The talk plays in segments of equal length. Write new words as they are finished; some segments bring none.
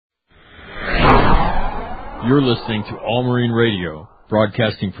You're listening to All Marine Radio,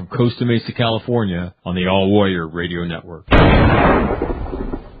 broadcasting from Costa Mesa, California, on the All Warrior Radio Network.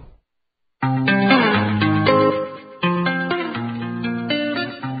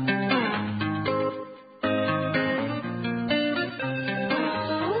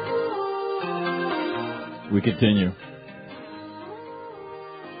 We continue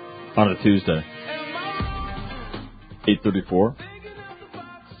on a Tuesday, 8:34,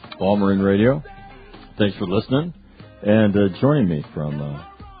 All Marine Radio. Thanks for listening. And joining me from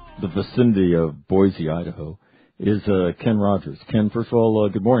the vicinity of Boise, Idaho, is Ken Rogers. Ken, first of all,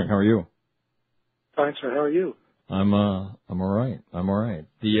 good morning. How are you? Fine, sir. How are you? I'm all right.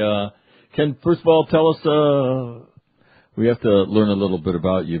 Ken, first of all, tell us. We have to learn a little bit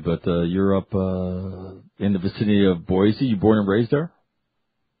about you, but you're up in the vicinity of Boise. You born and raised there?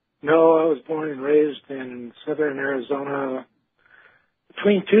 No, I was born and raised in southern Arizona,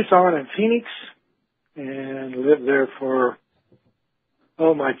 between Tucson and Phoenix, and lived there for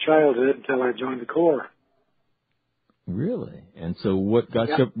my childhood until I joined the Corps. Really? And so, what got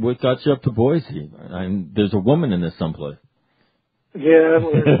you up to Boise? There's a woman in this someplace. Yeah,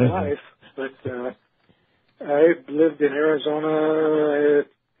 well, there's a wife, but I lived in Arizona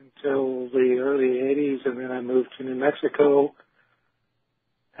until the early 80s, and then I moved to New Mexico,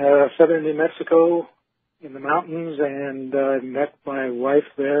 southern New Mexico in the mountains, and I met my wife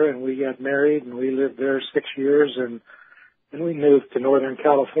there, and we got married, and we lived there 6 years, and then we moved to Northern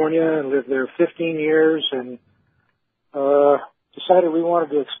California and lived there 15 years, and decided we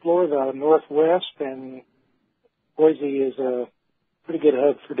wanted to explore the Northwest, and Boise is a pretty good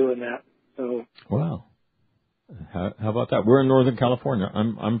hub for doing that. So. Wow. How about that? We're in Northern California.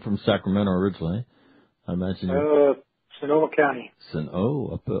 I'm from Sacramento originally. I imagine you're Sonoma County.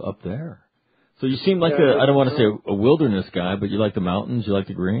 Up there. So you seem like I don't want to say a wilderness guy, but you like the mountains, you like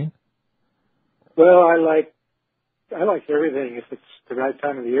the green? Well, I like everything if it's the right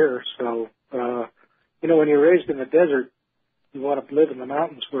time of the year. So, when you're raised in the desert, you want to live in the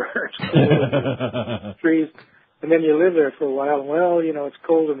mountains where it's cool and trees. And then you live there for a while. Well, it's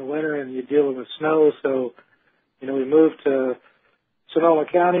cold in the winter and you're dealing with snow, so we moved to Sonoma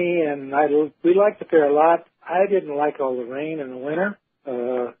County, and we liked it there a lot. I didn't like all the rain in the winter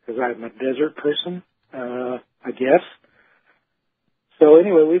because I'm a desert person, I guess. So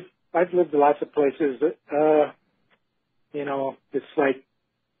anyway, I've lived in lots of places that, it's like,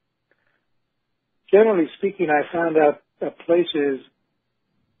 generally speaking, I found out a place is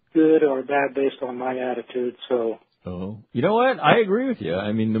good or bad based on my attitude. So. Oh, you know what? I agree with you.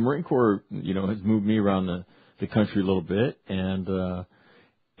 I mean, the Marine Corps, has moved me around the country a little bit, and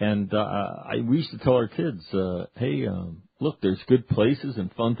we used to tell our kids, hey, look, there's good places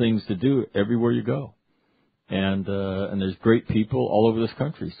and fun things to do everywhere you go, and there's great people all over this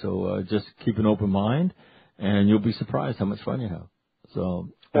country. So just keep an open mind, and you'll be surprised how much fun you have. So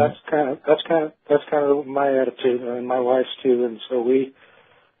that's kind of my attitude, and my wife's too. And so we,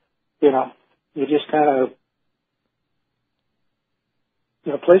 you just kind of.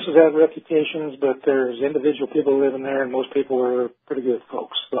 Places have reputations, but there's individual people living there, and most people are pretty good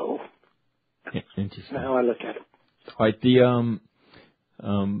folks. So interesting. That's how I look at it. All right, the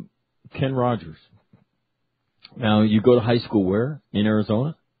Ken Rogers. Now, you go to high school where? In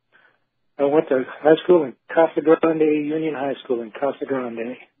Arizona? I went to high school in Casa Grande, Union High School in Casa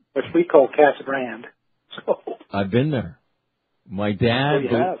Grande, which we call Casa Grande. So I've been there. My dad,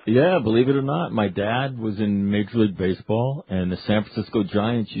 believe it or not, my dad was in Major League Baseball, and the San Francisco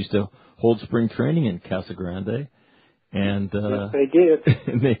Giants used to hold spring training in Casa Grande. And yes, they did.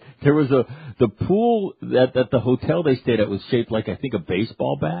 And there was the pool at the hotel they stayed at was shaped like, I think, a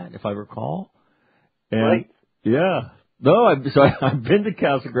baseball bat, if I recall. And right. Yeah. No, I've been to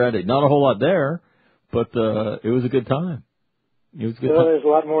Casa Grande. Not a whole lot there, but it was a good time. It was a good time. There's a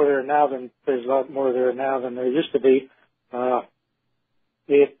lot more there now than there used to be. I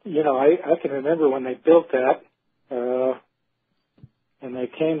can remember when they built that, and they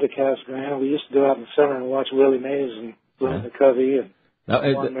came to Casa Grande. We used to go out in the summer and watch Willie Mays and Glenn McCovey and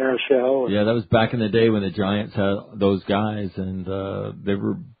Juan Marichal. Yeah, that was back in the day when the Giants had those guys, and they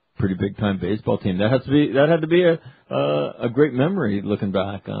were a pretty big time baseball team. That had to be a great memory looking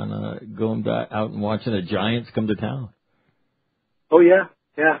back on going back out and watching the Giants come to town. Oh yeah.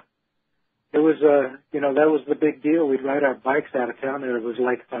 It was, that was the big deal. We'd ride our bikes out of town there. It was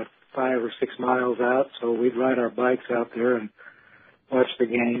like about 5 or 6 miles out, so we'd ride our bikes out there and watch the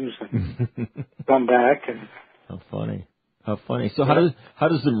games and come back. And How funny. So how does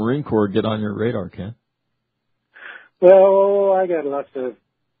the Marine Corps get on your radar, Ken? Well, I got lots of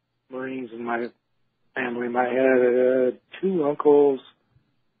Marines in my family. I had 2 uncles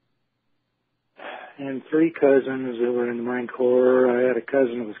and 3 cousins that were in the Marine Corps. I had a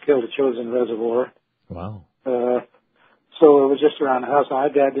cousin that was killed at Chosin Reservoir. Wow. So it was just around the house. My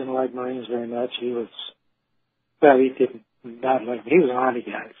dad didn't like Marines very much. He didn't not like me. He was an Army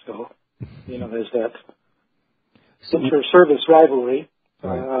guy, so, there's that inter-service rivalry.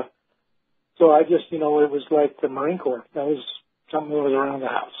 Right. So I just, it was like the Marine Corps. That was something that was around the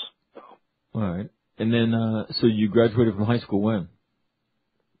house. So. All right. And then, so you graduated from high school when?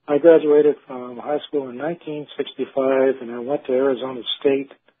 I graduated from high school in 1965, and I went to Arizona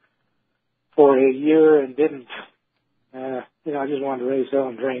State for a year and didn't, I just wanted to raise hell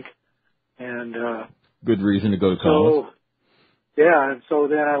and drink. And, good reason to go to college. And so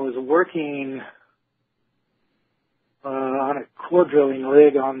then I was working, on a core drilling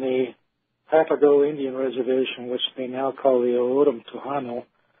rig on the Papago Indian Reservation, which they now call the O'odham Tohono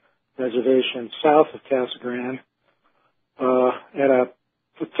Reservation, south of Casa Grande, at a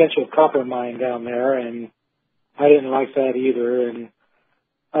potential copper mine down there, and I didn't like that either, and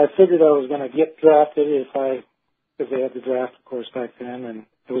I figured I was going to get drafted if they had the draft, of course, back then, and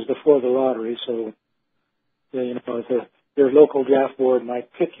it was before the lottery, so, your local draft board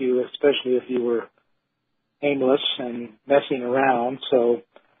might pick you, especially if you were aimless and messing around, so,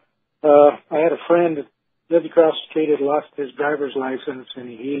 I had a friend that lived across the street, had lost his driver's license, and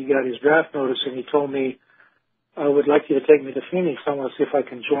he got his draft notice, and he told me, I would like you to take me to Phoenix. I want to see if I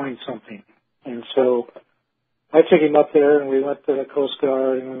can join something. And so I took him up there, and we went to the Coast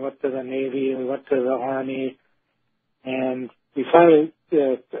Guard, and we went to the Navy, and we went to the Army. And we finally,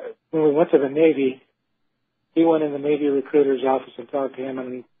 when we went to the Navy, he went in the Navy recruiter's office and talked to him,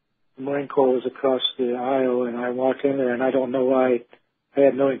 and the Marine Corps was across the aisle, and I walked in there, and I don't know why. I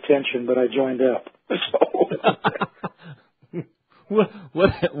had no intention, but I joined up. So.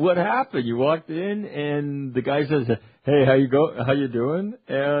 What happened? You walked in and the guy says, "Hey, how you doing?"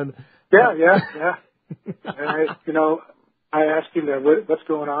 And yeah. And I asked him what's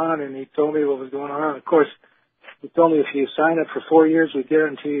going on, and he told me what was going on. Of course, he told me if you sign up for 4 years, we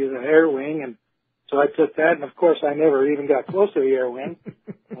guarantee you the air wing, and so I took that. And of course, I never even got close to the air wing,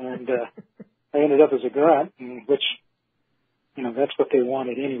 and I ended up as a grunt, which that's what they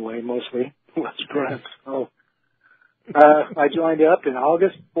wanted anyway, mostly was grunts. So. I joined up in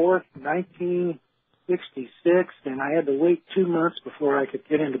August 4th, 1966, and I had to wait 2 months before I could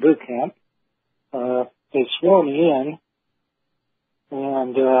get into boot camp. They swore me in,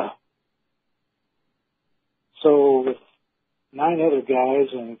 and so with 9 other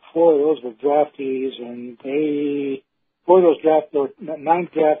guys, and 4 of those were draftees, and 9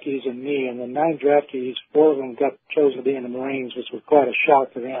 draftees and me, and the 9 draftees, 4 of them got chosen to be in the Marines, which was quite a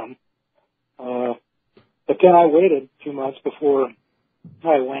shock to them. But then I waited 2 months before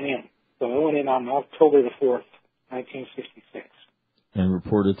I went in. So I went in on October the 4th, 1966. And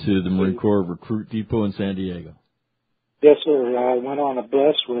reported to the Marine Corps Recruit Depot in San Diego. Yes, sir. I went on a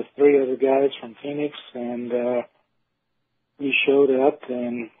bus with 3 other guys from Phoenix, and we showed up,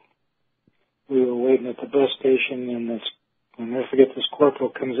 and we were waiting at the bus station, and I'll never forget, this corporal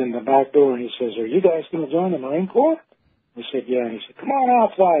comes in the back door, and he says, "Are you guys going to join the Marine Corps?" We said, "Yeah." And he said, "Come on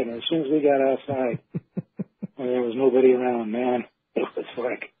outside." And as soon as we got outside, there was nobody around, man. It was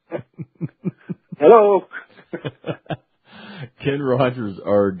like, hello. Ken Rogers,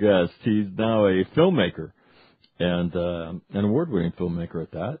 our guest. He's now a filmmaker and an award-winning filmmaker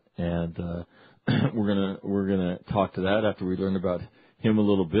at that. And we're gonna talk to that after we learn about him a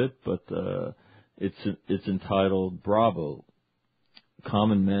little bit. But it's entitled Bravo: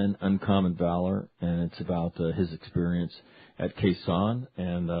 Common Men, Uncommon Valor, and it's about his experience at Khe Sahn.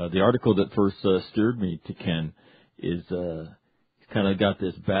 And the article that first steered me to Ken is he's kind of got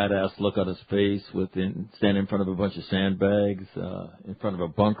this badass look on his face standing in front of a bunch of sandbags, in front of a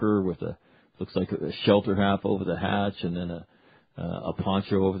bunker with looks like a shelter half over the hatch, and then a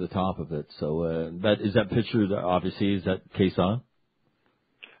poncho over the top of it. So that picture, obviously, is that Khe Sahn?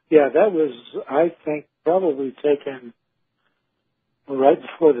 Yeah, that was, I think, probably taken right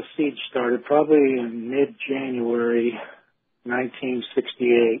before the siege started, probably in mid-January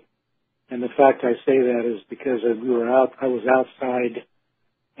 1968. And the fact I say that is because I was outside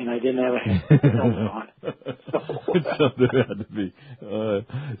and I didn't have a helmet on. Something had to be.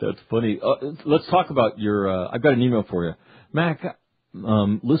 That's funny. Let's talk about your, I've got an email for you. Mac,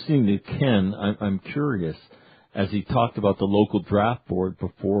 listening to Ken, I'm curious, as he talked about the local draft board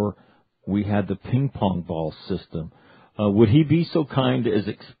before we had the ping pong ball system. Would he be so kind as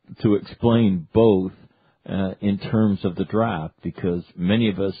to explain both in terms of the draft, because many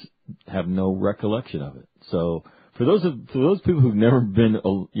of us have no recollection of it. So for those people who've never been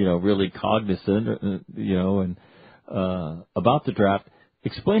really cognizant and about the draft,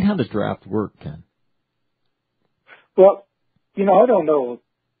 explain how the draft worked, Ken. Well, I don't know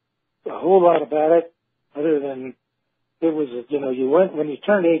a whole lot about it other than it was, you went, when you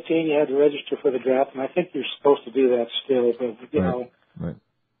turned 18, you had to register for the draft, and I think you're supposed to do that still, but, Right.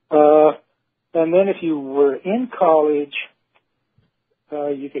 And then if you were in college,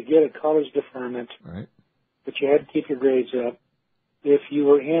 you could get a college deferment, Right. but you had to keep your grades up. If you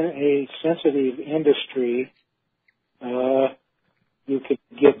were in a sensitive industry, you could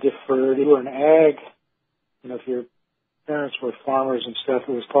get deferred. If you were an ag, if your parents were farmers and stuff,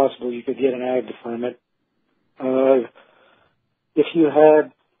 it was possible you could get an ag deferment. If you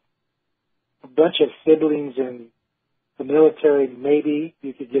had a bunch of siblings in the military, maybe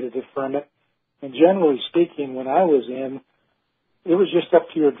you could get a deferment. And generally speaking, when I was in, it was just up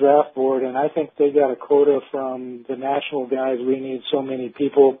to your draft board, and I think they got a quota from the national guys. We need so many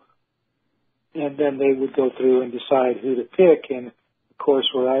people, and then they would go through and decide who to pick. And of course,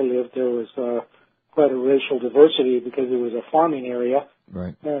 where I lived, there was quite a racial diversity because it was a farming area,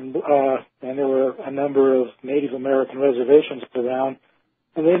 right? And there were a number of Native American reservations around,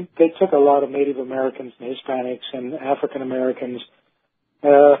 and they took a lot of Native Americans and Hispanics and African Americans,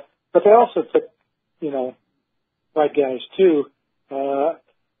 but they also took white guys too. I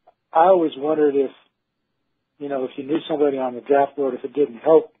always wondered if you knew somebody on the draft board, if it didn't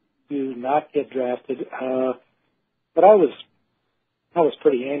help you not get drafted. But I was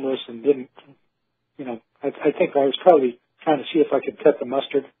pretty aimless and didn't, I think I was probably trying to see if I could cut the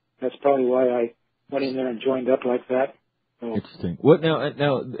mustard. That's probably why I went in there and joined up like that. So. Interesting. What now?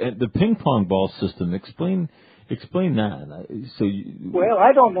 The ping pong ball system. Explain that. Well,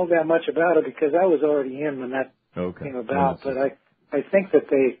 I don't know that much about it because I was already in when that came about. But I think that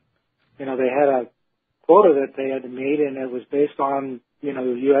they had a quota that they had made, and it was based on,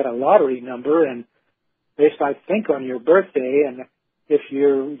 you had a lottery number, and based, I think, on your birthday, and if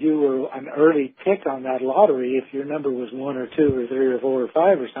you were an early pick on that lottery, if your number was 1 or 2 or 3 or 4 or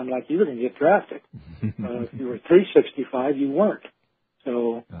 5 or something, like, you were going to get drafted. If you were 365, you weren't.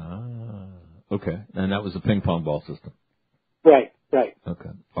 So. Okay. And that was the ping pong ball system. Right. Okay.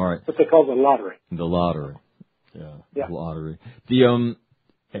 All right. What they call the lottery. The lottery. Yeah. The lottery. The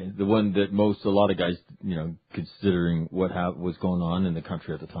one that a lot of guys, considering what was going on in the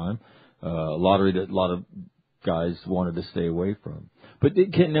country at the time, lottery that a lot of guys wanted to stay away from. But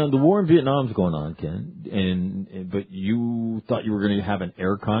Ken, now the war in Vietnam's going on, Ken, but you thought you were going to have an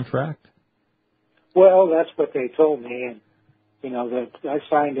air contract? Well, that's what they told me, and that I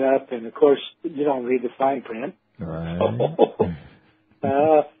signed up, and of course you don't read the fine print. Right.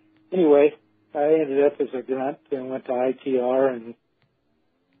 Anyway, I ended up as a grunt and went to ITR, and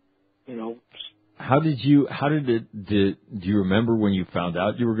do you remember when you found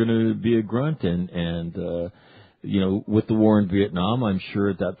out you were going to be a grunt and with the war in Vietnam, I'm sure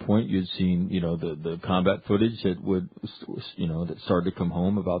at that point you'd seen, the combat footage that that started to come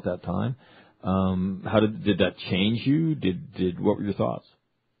home about that time. How did that change you? What were your thoughts?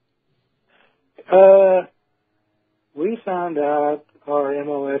 We found out our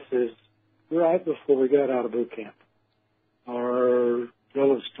MOSs right before we got out of boot camp. Our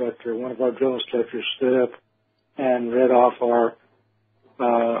drill instructor, one of our drill instructors, stood up and read off our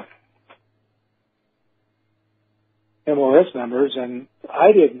MOS numbers, and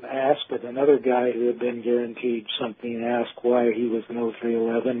I didn't ask, but another guy who had been guaranteed something asked why he was an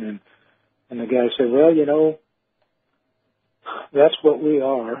 0311, and the guy said, well, that's what we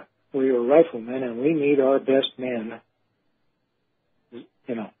are. We are riflemen, and we need our best men,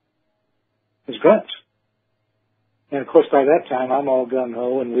 as grunts. And, of course, by that time, I'm all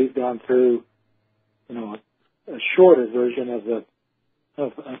gung-ho, and we've gone through, a shorter version of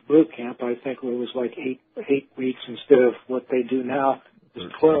boot camp. I think it was like eight weeks instead of what they do now. It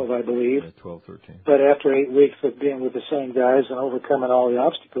was 12, I believe. Yeah, 12, 13. But after 8 weeks of being with the same guys and overcoming all the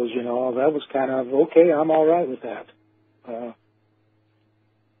obstacles, that was kind of, okay, I'm all right with that.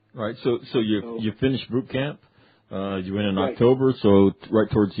 Right. So you finished boot camp. You went in October, so right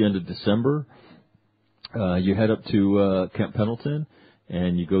towards the end of December. You head up to Camp Pendleton,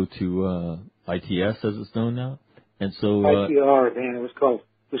 and you go to ITS, as it's known now. And so ITR, man, it was called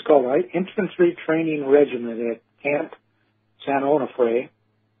Infantry Training Regiment at Camp San Onofre,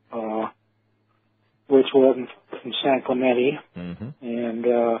 which was in San Clemente, and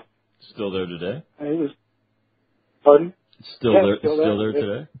still there today. It was. Pardon? Still there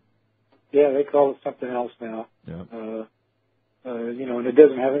today. Yeah, they call it something else now. Yeah. And it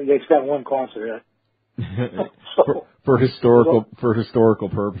doesn't have. It's got one Quonset hut. for historical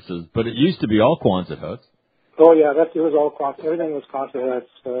purposes, but it used to be all Quonset huts. Oh yeah, it was all Quonset. Everything was Quonset huts,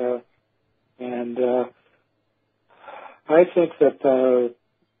 and I think that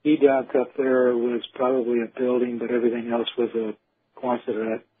dock up there was probably a building, but everything else was a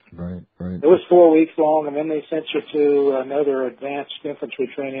Quonset. Right, right. It was 4 weeks long, and then they sent you to another advanced infantry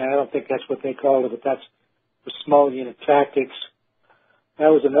training. I don't think that's what they called it, but that's the small unit tactics. That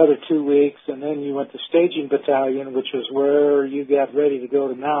was another 2 weeks, and then you went to staging battalion, which was where you got ready to go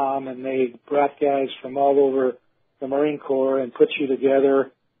to Nam, and they brought guys from all over the Marine Corps and put you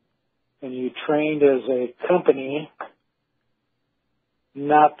together, and you trained as a company,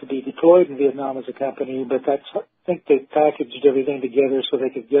 not to be deployed in Vietnam as a company, but that's, I think they packaged everything together so they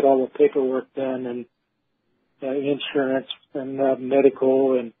could get all the paperwork done and insurance and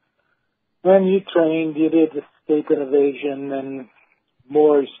medical. And when you trained, you did escape and evasion and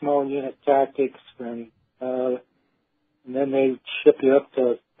more small unit tactics, and then they ship you up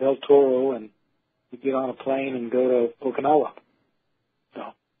to El Toro, and you get on a plane and go to Okinawa. So.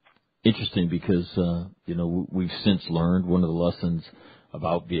 Interesting, because we've since learned one of the lessons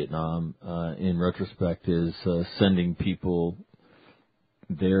about Vietnam, in retrospect, is sending people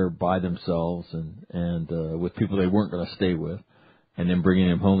there by themselves and with people they weren't going to stay with, and then bringing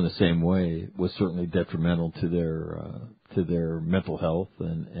them home the same way was certainly detrimental to their mental health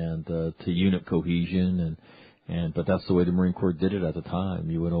and to unit cohesion but that's the way the Marine Corps did it at the time.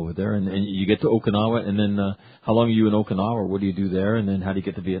 You went over there and you get to Okinawa, and then how long are you in Okinawa? What do you do there, and then how do you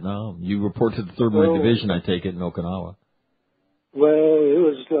get to Vietnam? You report to the 3rd Marine Division, I take it, in Okinawa. Well, it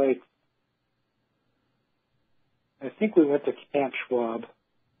was like, I think we went to Camp Schwab.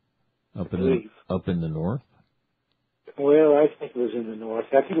 Up in the north? Well, I think it was in the north.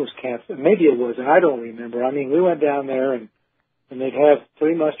 I think it was Camp. Maybe it wasn't. I don't remember. I mean, we went down there, and they'd have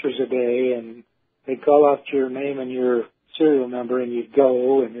 3 musters a day, and they'd call out your name and your serial number, and you'd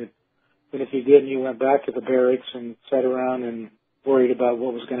go. And if you didn't, you went back to the barracks and sat around and worried about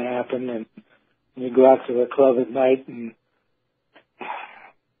what was going to happen. And you'd go out to the club at night and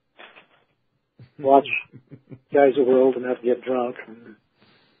watch guys who were old enough to get drunk.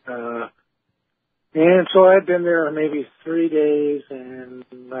 And so I'd been there maybe 3 days, and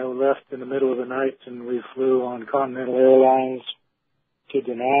I left in the middle of the night, and we flew on Continental Airlines to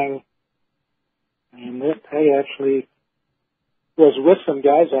Da Nang. And I actually was with some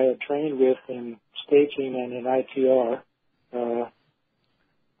guys I had trained with in staging and in ITR.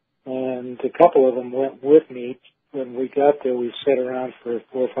 And a couple of them went with me. When we got there, we sat around for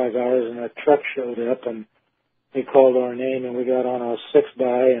 4 or 5 hours, and a truck showed up, and they called our name, and we got on a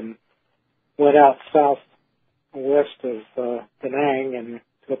 6-by and went out southwest of Da Nang and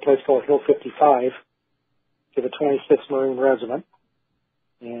to a place called Hill 55 to the 26th Marine Regiment.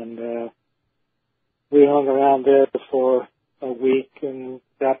 And we hung around there for a week and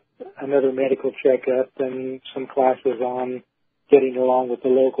got another medical checkup and some classes on getting along with the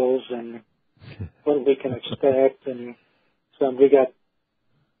locals and what we can expect. And so we got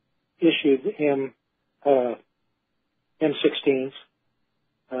issued M16s.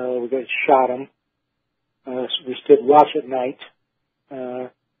 We got shot them. So we stood watch at night. And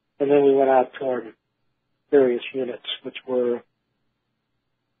then we went out toward various units, which were,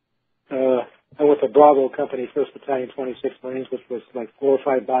 I went to Bravo Company, 1st Battalion, 26th Marines, which was like 4 or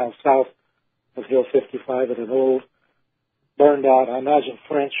 5 miles south of Hill 55 at an old, burned out, I imagine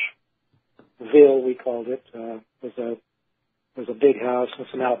French ville, we called it. Was a big house and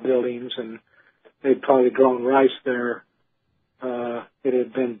some outbuildings, and they'd probably grown rice there. It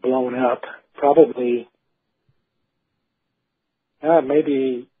had been blown up, probably,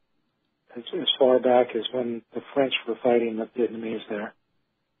 maybe as far back as when the French were fighting the Vietnamese there.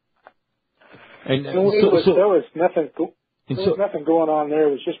 And there was nothing going on there.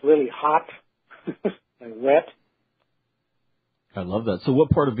 It was just really hot and wet. I love that. So, what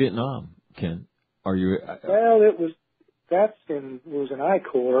part of Vietnam, Ken, are you? Well, it was an I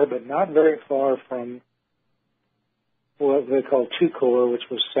Corps, but not very far from what they call 2 Corps, which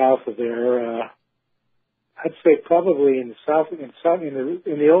was south of there. I'd say probably in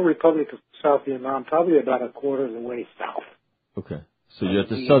the old Republic of South Vietnam, probably about a quarter of the way south. Okay. So you're at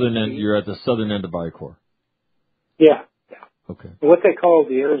the southern end. You're at the southern end of Bicor. Yeah. Okay. What they call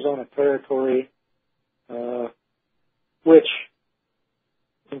the Arizona Territory, which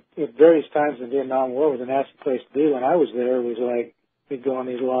at various times in the Vietnam War was a nasty place to be. When I was there, it was like we'd go on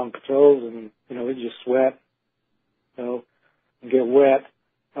these long patrols, and we'd just sweat, and get wet,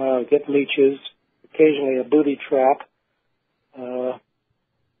 get leeches, occasionally a booby trap.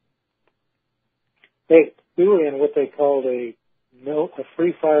 We were in what they called a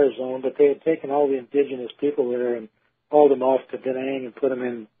free fire zone, but they had taken all the indigenous people there and hauled them off to Da Nang and put them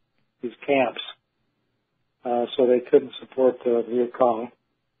in these camps, so they couldn't support the Viet Cong.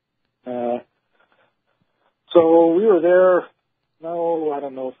 So we were there no, I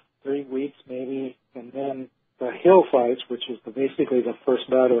don't know, 3 weeks maybe, and then the hill fights, which is basically the first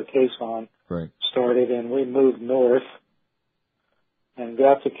battle of Khe Sahn, Right. started, and we moved north and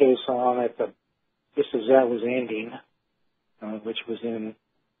got to Khe Sahn just as that was ending, which was in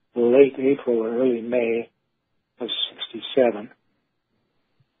late April or early May of 67.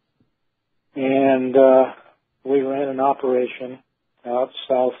 And we ran an operation out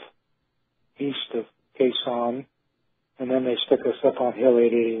southeast of Khe Sahn, and then they stuck us up on Hill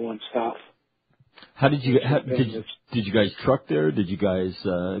 881 South. How did you did you guys truck there? Did you guys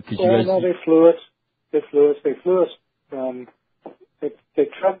No, they flew us. They flew us from. They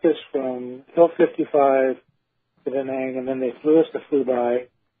trucked us from Hill 55 to Da Nang, and then they flew us to Phu,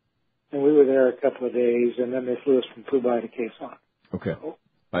 and we were there a couple of days, and then they flew us from Phu to Khe Sahn. Okay. All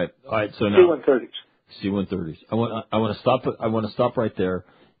right. So now C-130s. C-130s. I want to stop right there,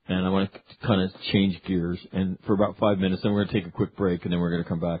 and I want to kind of change gears, and for about 5 minutes, then we're going to take a quick break, and then we're going to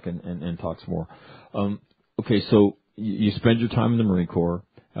come back and talk some more. Okay. So you spent your time in the Marine Corps.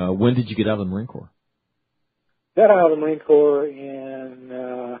 When did you get out of the Marine Corps? Got out of the Marine Corps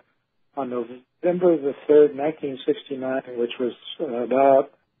on November the 3rd, 1969, which was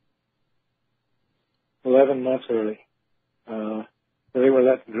about 11 months early. They were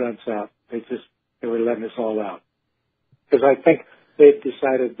letting grunts out. They were letting us all out. Because I think they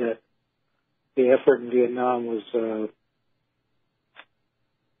decided that the effort in Vietnam was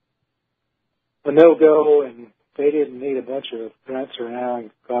a no-go, and they didn't need a bunch of grunts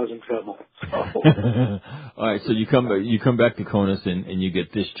around causing trouble. So. All right, so you come back to CONUS and you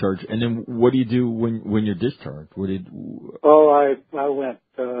get discharged, and then what do you do when you're discharged? I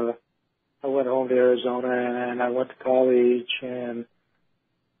went home to Arizona, and I went to college, and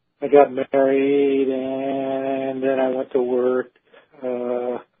I got married, and then I went to work,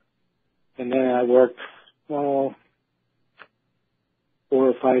 and then I worked 4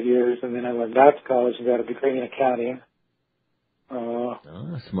 or 5 years, and then I went back to college and got a degree in accounting.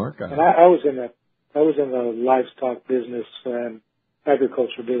 Smart guy. And I was in the livestock business and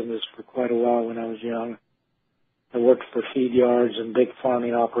agriculture business for quite a while when I was young. I worked for feed yards and big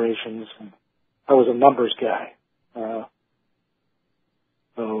farming operations, and I was a numbers guy.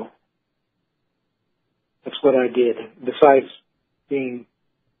 So that's what I did, besides being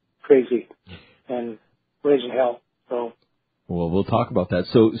crazy and raising hell. So. Well, we'll talk about that.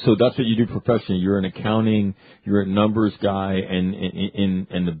 So that's what you do professionally. You're in accounting. You're a numbers guy,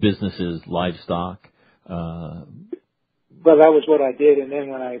 and the business is livestock. Well, that was what I did. And then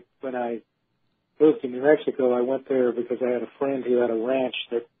when I moved to New Mexico, I went there because I had a friend who had a ranch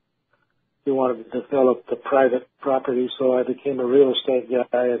that he wanted to develop the private property. So I became a real estate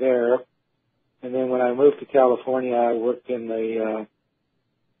guy there. And then when I moved to California, I worked in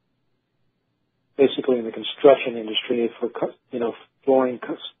basically in the construction industry for, flooring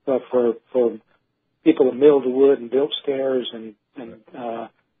stuff for people that milled the wood and built stairs and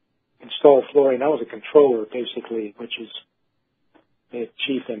installed flooring. I was a controller, basically, which is a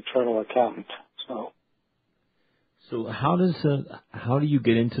chief internal accountant. So how do you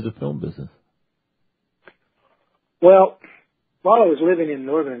get into the film business? Well, while I was living in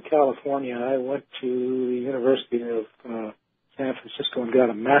Northern California, I went to the University of San Francisco and got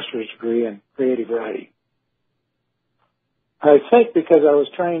a master's degree in creative writing. I think because I was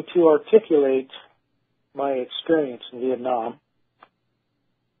trying to articulate my experience in Vietnam,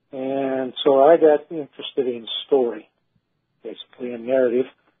 and so I got interested in story, basically, in narrative.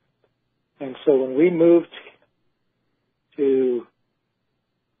 And so when we moved to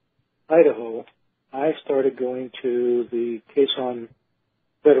Idaho, I started going to the Khe Sahn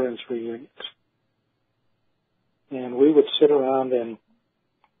veterans reunions. And we would sit around and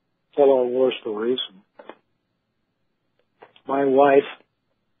tell our war stories. My wife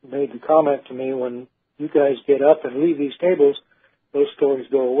made the comment to me, when you guys get up and leave these tables, those stories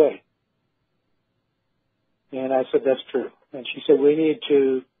go away. And I said, that's true. And she said, we need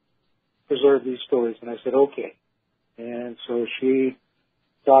to preserve these stories. And I said, okay. And so she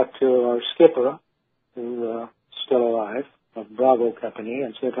talked to our skipper, who is still alive, of Bravo Company,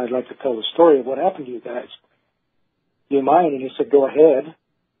 and said, I'd like to tell the story of what happened to you guys. Do you mind? And he said, go ahead.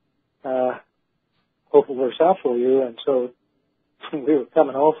 Hope it works out for you. And so we were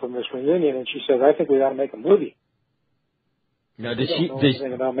coming home from this reunion, and she said, I think we ought to make a movie. Now, did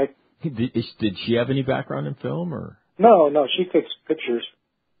she have any background in film, or? No, she takes pictures.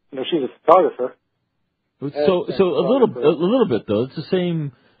 She's a photographer. So a little bit though. It's the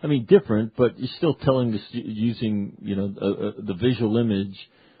same. I mean, different, but you're still telling this using the visual image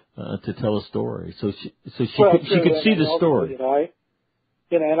to tell a story. So she could see the story.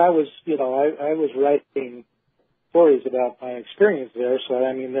 And I was I was writing stories about my experience there. So,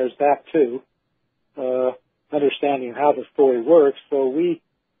 I mean, there's that too, understanding how the story works. So we,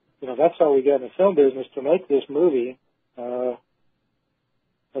 that's how we got in the film business, to make this movie about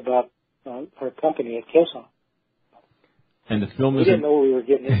our company at Khe Sahn. And the film we didn't know what we were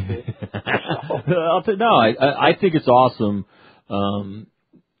getting into. I think it's awesome.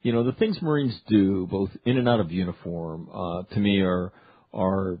 The things Marines do, both in and out of uniform, to me are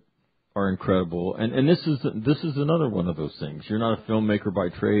incredible. And this is another one of those things. You're not a filmmaker by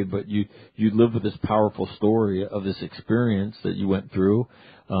trade, but you live with this powerful story of this experience that you went through,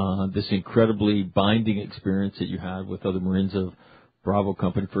 this incredibly binding experience that you had with other Marines of Bravo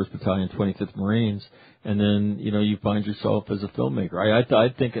Company, 1st Battalion, 25th Marines, and then you find yourself as a filmmaker. I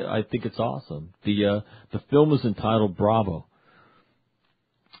think it's awesome. The film is entitled Bravo.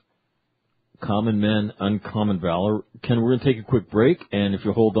 Common Men, Uncommon Valor. Ken, we're going to take a quick break, and if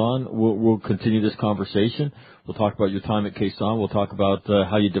you hold on, we'll continue this conversation. We'll talk about your time at Khe Sahn. We'll talk about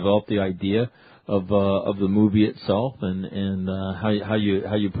how you developed the idea of the movie itself, and how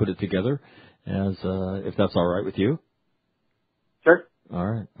you put it together, as if that's all right with you. Sure.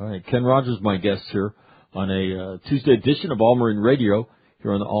 All right. Ken Rogers, my guest here on a Tuesday edition of All Marine Radio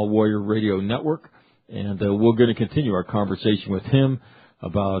here on the All Warrior Radio Network, and we're going to continue our conversation with him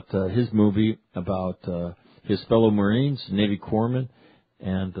about his movie, about his fellow Marines, Navy corpsmen,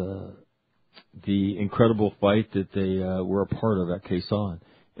 and the incredible fight that they were a part of at Khe Sahn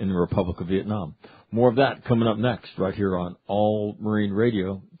in the Republic of Vietnam. More of that coming up next, right here on All Marine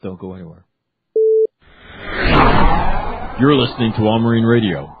Radio. Don't go anywhere. You're listening to All Marine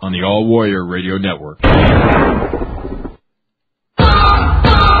Radio on the All Warrior Radio Network.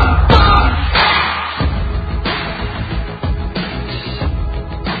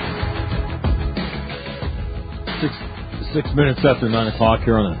 6 minutes after 9 o'clock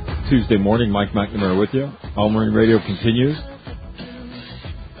here on a Tuesday morning. Mike McNamara with you. All Marine Radio continues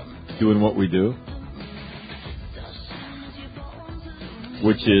doing what we do,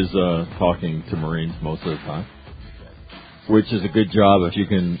 which is talking to Marines most of the time, which is a good job if you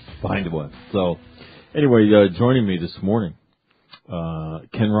can find one. So anyway, joining me this morning,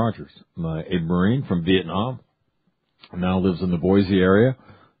 Ken Rogers, a Marine from Vietnam, now lives in the Boise area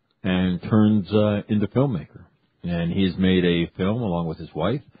and turns into filmmaker. And he's made a film along with his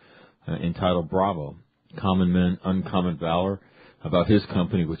wife entitled Bravo, Common Men, Uncommon Valor, about his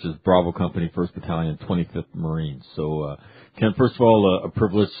company, which is Bravo Company, 1st Battalion, 25th Marines. So, Ken, first of all, a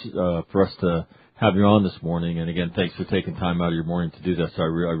privilege for us to have you on this morning. And again, thanks for taking time out of your morning to do this. I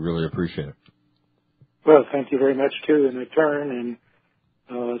really appreciate it. Well, thank you very much, too, in return. And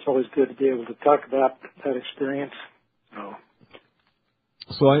it's always good to be able to talk about that experience.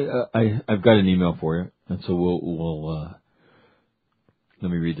 So I've got an email for you, and so we'll let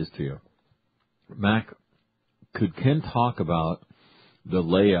me read this to you. Mac, could Ken talk about the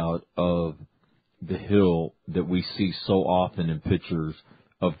layout of the hill that we see so often in pictures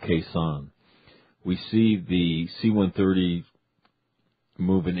of Khe Sahn? We see the C-130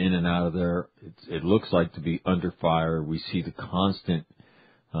 moving in and out of there. It looks like to be under fire. We see the constant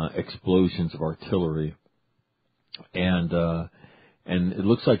explosions of artillery, and it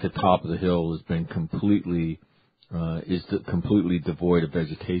looks like the top of the hill has been completely devoid of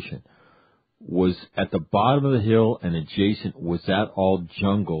vegetation. Was at the bottom of the hill and adjacent, was that all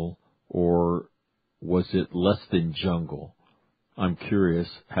jungle, or was it less than jungle? I'm curious,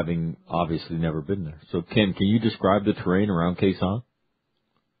 having obviously never been there. So, Ken, can you describe the terrain around Khe Sahn?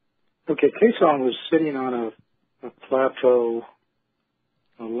 Okay, Khe Sahn was sitting on a plateau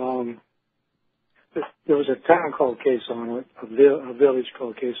along. There was a town called Khe Sahn, a village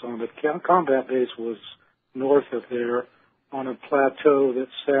called Khe Sahn, but combat base was north of there on a plateau that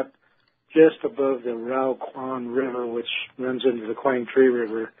sat just above the Rao Quan River, which runs into the Quang Tri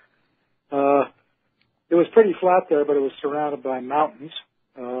River. It was pretty flat there, but it was surrounded by mountains.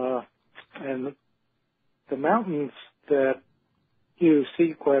 And the mountains that you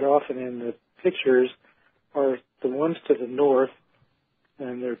see quite often in the pictures are the ones to the north,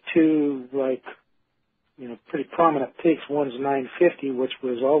 and they're two, pretty prominent peaks. One's 950, which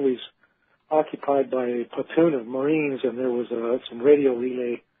was always occupied by a platoon of Marines, and there was some radio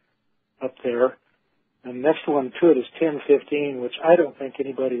relay up there. And next one to it is 1015, which I don't think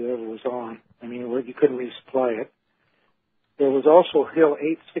anybody ever was on. I mean, you couldn't resupply it. There was also Hill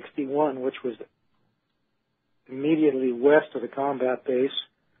 861, which was immediately west of the combat base,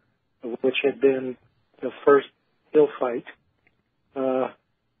 which had been the first hill fight.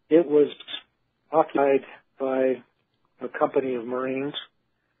 It was occupied by a company of Marines.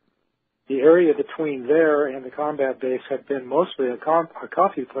 The area between there and the combat base had been mostly a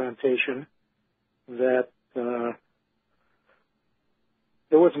coffee plantation that there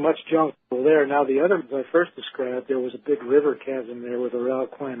wasn't much jungle there. Now, the other I first described, there was a big river chasm there with the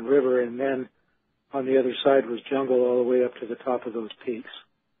Ralquin River, and then on the other side was jungle all the way up to the top of those peaks.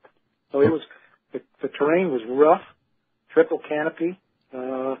 So it was, the terrain was rough, triple canopy,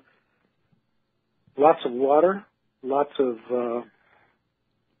 lots of water, lots of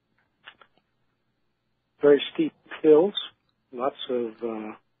very steep hills, lots of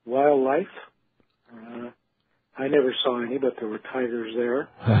wildlife. I never saw any, but there were tigers there.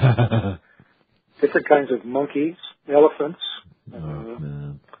 Different kinds of monkeys, elephants.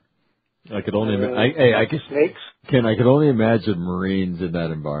 Man. I could only snakes. Ken, I could only imagine Marines in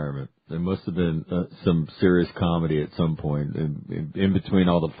that environment. There must have been some serious comedy at some point in between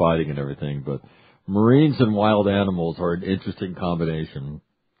all the fighting and everything. But Marines and wild animals are an interesting combination.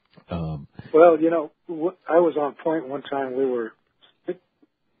 Well, you know, I was on point one time. We were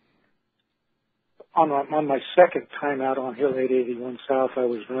on my second time out on Hill 881 South. I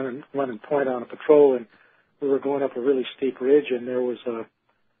was running point on a patrol, and we were going up a really steep ridge, and there was a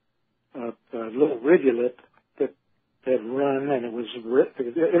little rivulet that had run, and it was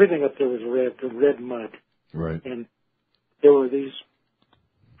everything up there was red mud. Right. And there were these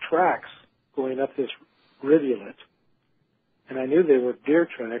tracks going up this rivulet, and I knew they were deer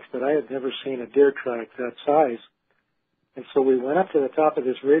tracks, but I had never seen a deer track that size. And so we went up to the top of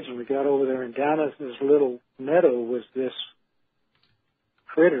this ridge, and we got over there, and down at this little meadow was this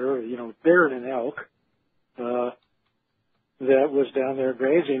critter, you know, bear and an elk, that was down there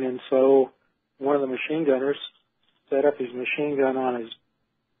grazing. And so one of the machine gunners set up his machine gun on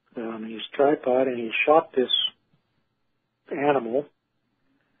his tripod, and he shot this animal.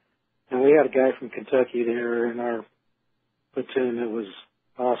 And we had a guy from Kentucky there in our platoon that was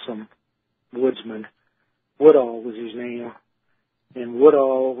awesome, woodsman. Woodall was his name. And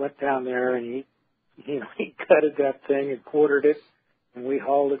Woodall went down there, and he gutted that thing and quartered it, and we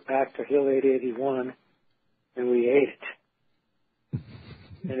hauled it back to Hill 881, and we ate it.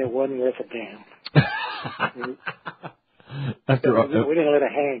 And it wasn't worth a damn. We didn't let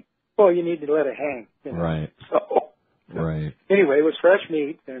it hang. Well, you need to let it hang. You know? Right. So, right. Anyway, it was fresh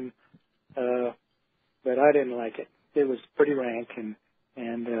meat, and but I didn't like it. It was pretty rank, and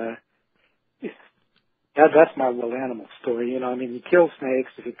that's my wild animal story. You know, I mean, you kill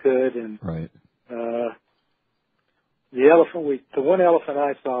snakes if you could, and right. The one elephant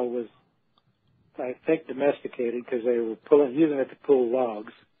I saw was, I think, domesticated because they were using it to pull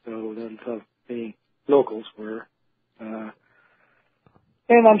logs. So the locals were, and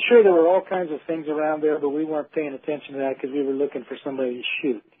I'm sure there were all kinds of things around there, but we weren't paying attention to that because we were looking for somebody to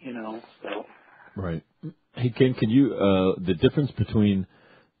shoot. You know, so. Right. Hey, Ken, can you the difference between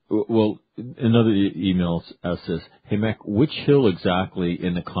another email asks this, hey Mac, which hill exactly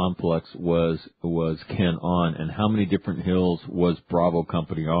in the complex was Ken on, and how many different hills was Bravo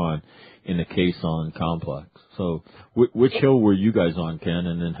Company on in the Khe Sahn complex? So which hill were you guys on, Ken,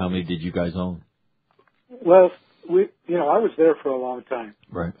 and then how many did you guys own? Well, I was there for a long time.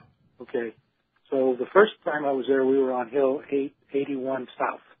 Right. Okay. So the first time I was there, we were on Hill 881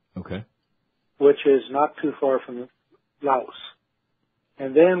 South. Okay. Which is not too far from Laos.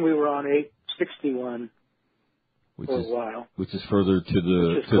 And then we were on 861 for a while. Which is further to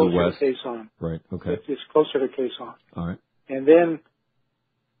the west. To Khe Sahn. Right, okay. It's closer to Khe Sahn. All right. And then,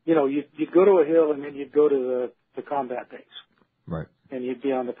 you'd go to a hill, and then you'd go to the combat base. Right. And you'd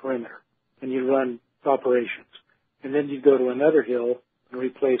be on the perimeter. And you'd run operations. And then you'd go to another hill and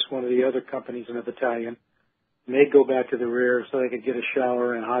replace one of the other companies in the battalion. And they'd go back to the rear so they could get a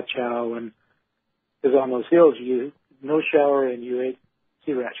shower and hot chow. And because on those hills, no shower and you ate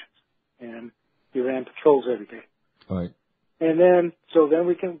sea rations, and you ran patrols every day. Right. And then,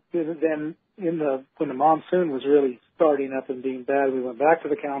 when the monsoon was really starting up and being bad, we went back to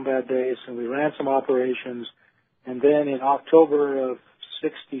the combat base and we ran some operations. And then in October of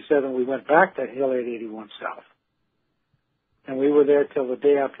 67, we went back to Hill 881 South. And we were there till the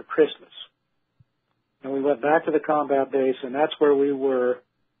day after Christmas. And we went back to the combat base, and that's where we were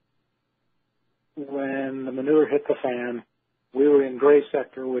when the manure hit the fan. We were in Gray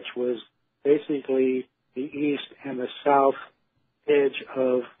Sector, which was basically the east and the south edge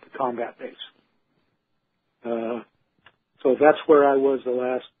of the combat base. So that's where I was the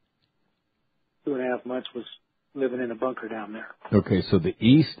last 2.5 months, was living in a bunker down there. Okay, so the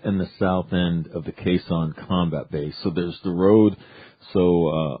east and the south end of the Khe Sahn combat base. So there's the road.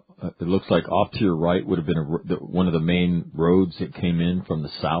 So it looks like off to your right would have been one of the main roads that came in from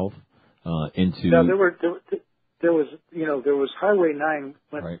the south into. Yeah, there was Highway 9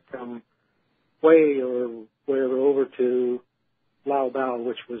 went from wherever over to Lao Bao,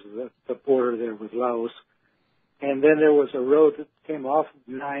 which was the border there with Laos. And then there was a road that came off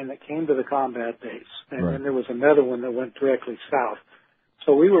 9 that came to the combat base. And Right. then there was another one that went directly south.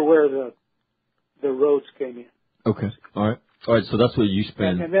 So we were where the roads came in. Okay. All right. All right. So that's where you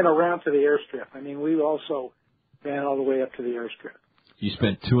spend. And then around to the airstrip. I mean, we also ran all the way up to the airstrip. You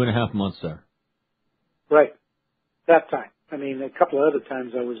spent 2.5 months there. Right. That time. I mean, a couple of other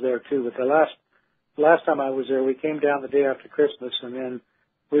times I was there too, but the last time I was there, we came down the day after Christmas, and then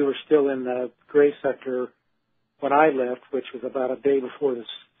we were still in the gray sector when I left, which was about a day before the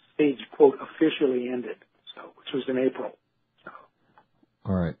siege, quote, officially ended, so, which was in April. So.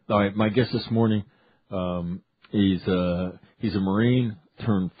 All right. All right. My guest this morning, he's a Marine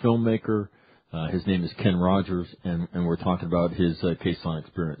turned filmmaker. His name is Ken Rogers, and we're talking about his Khe Sahn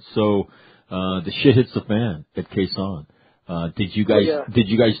experience. So the shit hits the fan at Khe Sahn. Did you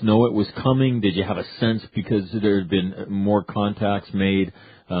guys know it was coming? Did you have a sense because there had been more contacts made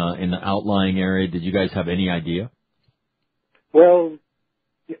in the outlying area? Did you guys have any idea? Well,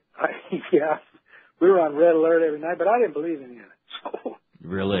 yeah, we were on red alert every night, but I didn't believe any of it. So,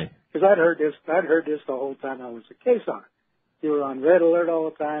 really? Because I'd heard this the whole time I was at Khe Sahn. You were on red alert all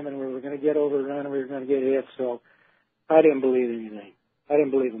the time, and we were going to get overrun, and we were going to get hit. So I didn't believe anything. I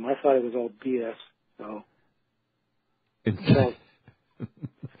didn't believe them. I thought it was all BS. So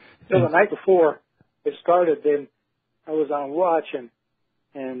the night before it started, then I was on watch,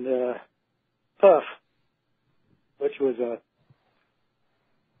 and Puff, which was a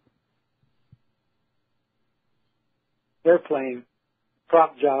airplane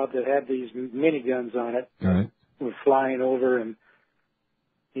prop job that had these miniguns on it. All right. Were flying over, and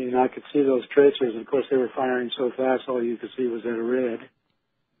I could see those tracers. And of course, they were firing so fast, all you could see was that red.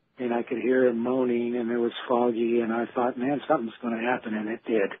 And I could hear them moaning, and it was foggy. And I thought, man, something's going to happen, and it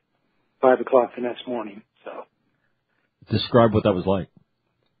did. 5 o'clock the next morning. So, describe what that was like.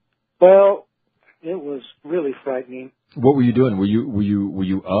 Well, it was really frightening. What were you doing? Were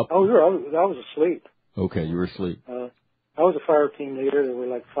you up? Oh, I was asleep. Okay, you were asleep. I was a fire team leader. There were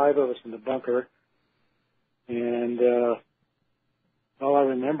like 5 of us in the bunker. And all I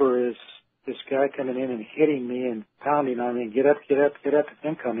remember is this guy coming in and hitting me and pounding on me, get up, it's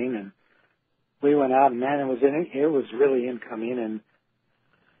incoming. And we went out, and man, it was really incoming, and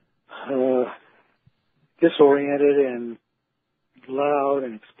disoriented and loud,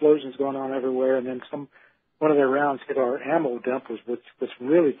 and explosions going on everywhere. And then one of their rounds hit our ammo dump, which was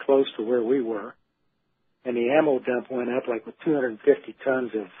really close to where we were. And the ammo dump went up like with 250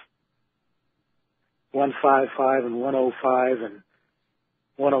 tons of 155 and 105 and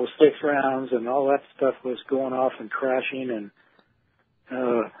 106 rounds, and all that stuff was going off and crashing. And,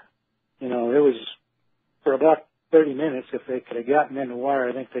 it was for about 30 minutes. If they could have gotten in the wire,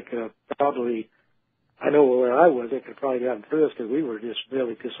 I think they could have probably, I know where I was, they could have probably gotten through us because we were just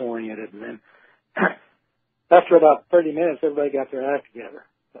really disoriented. And then after about 30 minutes, everybody got their act together.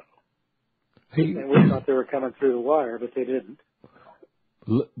 So, and we thought they were coming through the wire, but they didn't.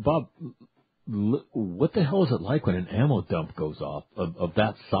 Bob, what the hell is it like when an ammo dump goes off of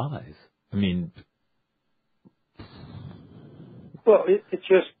that size? I mean, well, it's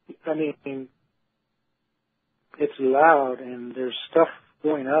just, I mean, it's loud, and there's stuff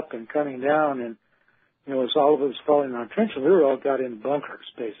going up and coming down, and it's all of us falling in our trench, and we were all got in bunkers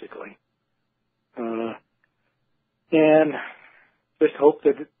basically, and just hope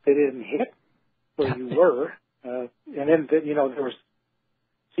that they didn't hit where you were, and then there was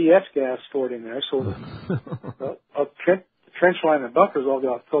CS gas stored in there, so the trench line and bunkers all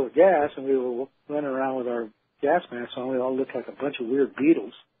got full of gas, and we were running around with our gas masks on. We all looked like a bunch of weird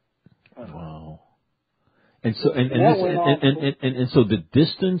beetles. Wow! And so so the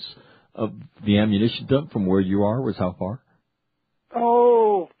distance of the ammunition dump from where you are was how far?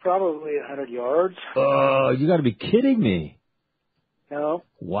 Oh, probably 100 yards. You got to be kidding me! No.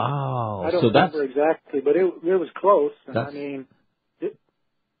 Wow! I don't remember exactly, but it was close. And I mean.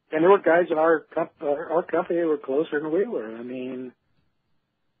 And there were guys in our company that were closer than we were. I mean,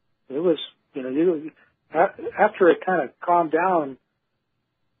 it was, after it kind of calmed down,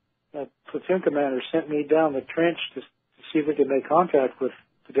 the platoon commander sent me down the trench to see if we could make contact with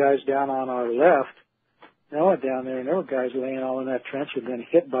the guys down on our left. And I went down there, and there were guys laying all in that trench who had been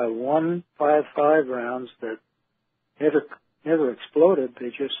hit by 155 rounds that never exploded.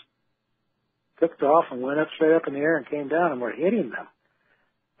 They just cooked off and went up straight up in the air and came down, and were hitting them.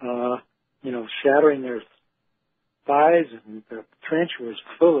 Shattering their thighs, and the trench was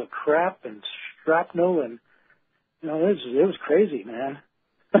full of crap and shrapnel, and it was crazy, man.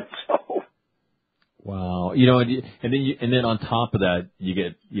 So, Wow. You know, and then on top of that, you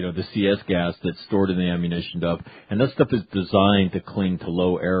get, you know, the CS gas that's stored in the ammunition dump, and that stuff is designed to cling to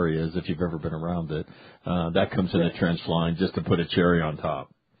low areas if you've ever been around it. That comes in a trench line just to put a cherry on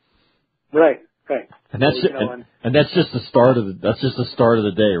top. Right, right. And that's and that's just the start of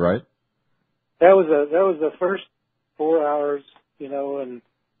the day, right? That was the first 4 hours, you know, and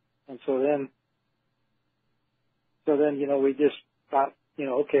so then you know, we just thought, you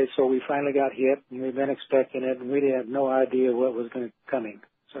know, okay, so we finally got hit, and we've been expecting it, and we had no idea what was coming.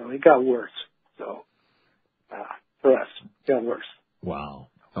 So it got worse. So for us, it got worse. Wow.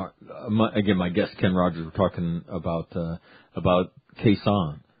 Again, my guest Ken Rogers, we're talking about Khe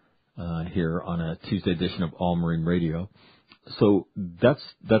Sanh here on a Tuesday edition of All Marine Radio. So that's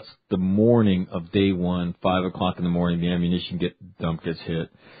the morning of day one, 5 o'clock in the morning. The ammunition dump gets hit.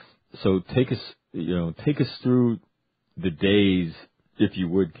 So take us through the days, if you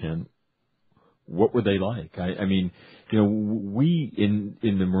would, Ken. What were they like? I mean, you know, we in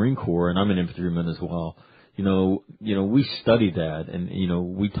the Marine Corps, and I'm an infantryman as well. You know, we study that, and you know,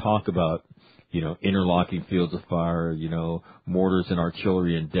 we talk about, you know, interlocking fields of fire, you know, mortars and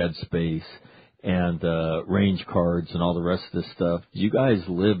artillery in dead space, and range cards and all the rest of this stuff. You guys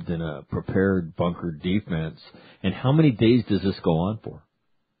lived in a prepared bunker defense, and how many days does this go on for?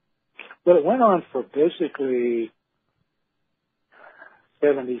 Well, it went on for basically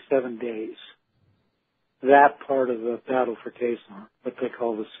 77 days. That part of the battle for Khe Sanh, what they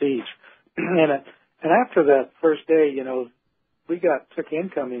call the siege. And after that first day, you know, we took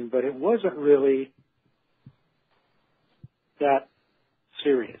incoming, but it wasn't really that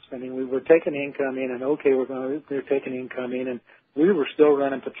serious. I mean, we were taking incoming, and okay, they're taking incoming, and we were still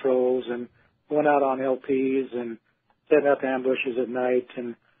running patrols and went out on LPs and setting up ambushes at night,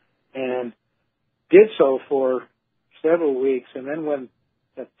 and did so for several weeks. And then when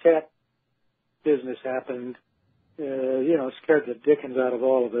the Tet business happened, you know, it scared the dickens out of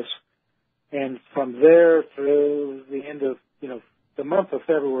all of us. And from there through the end of, you know, the month of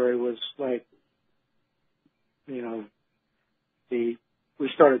February was like, you know, we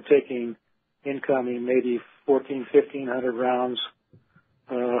started taking incoming maybe 1,500 rounds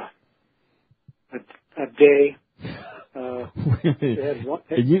a day. But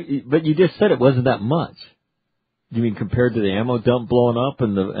you just said it wasn't that much. You mean compared to the ammo dump blowing up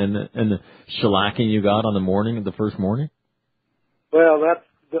and the shellacking you got on the first morning? Well, that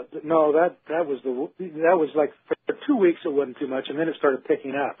was like for 2 weeks it wasn't too much, and then it started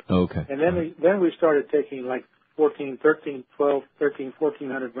picking up. Okay. And then we started taking like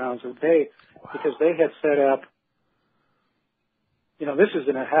 1,400 rounds a day. Wow. Because they had set up, you know, this is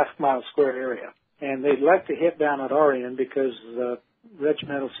in a half-mile square area, and they'd like to hit down at our end because the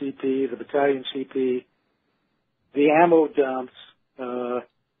regimental CP, the battalion CP, the ammo dumps,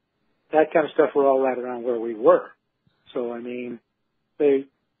 that kind of stuff were all right around where we were. So, I mean, they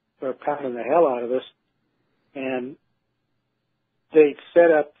were pounding the hell out of us, and they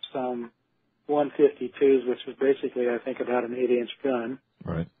set up some 152s, which was basically, I think, about an 8-inch gun,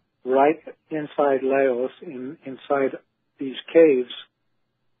 right inside Laos, inside these caves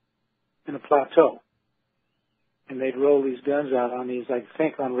in a plateau. And they'd roll these guns out on these, I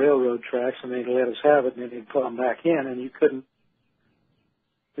think, on railroad tracks, and they'd let us have it, and then they'd put them back in, and you couldn't.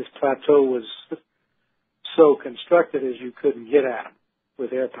 This plateau was so constructed as you couldn't get at them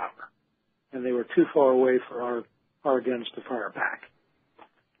with air power, and they were too far away for our guns to fire back.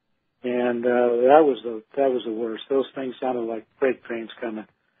 And that was the worst. Those things sounded like freight trains coming.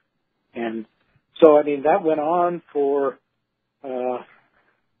 And so, I mean, that went on for, you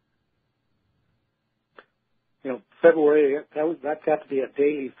know, February. That got to be a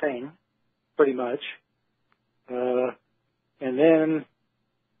daily thing, pretty much. And then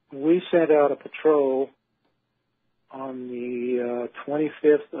we sent out a patrol on the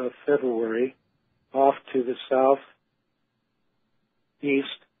 25th of February off to the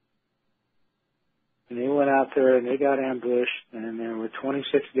southeast. And they went out there and they got ambushed, and there were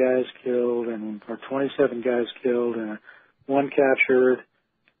 26 guys killed, or 27 guys killed, and one captured.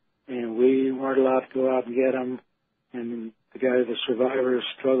 And we weren't allowed to go out and get them. And the survivors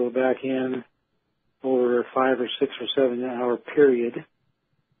struggled back in over a 5 or 6 or 7 hour period.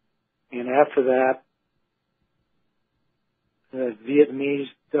 And after that, the Vietnamese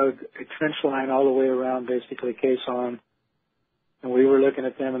dug a trench line all the way around basically Khe Sanh. And we were looking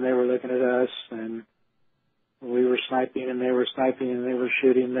at them and they were looking at us, and we were sniping and they were sniping, and they were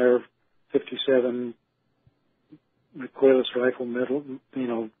shooting their 57 recoilless rifle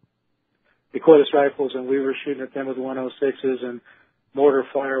recoilless rifles, and we were shooting at them with 106s, and mortar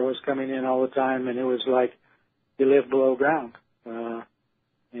fire was coming in all the time, and it was like you live below ground.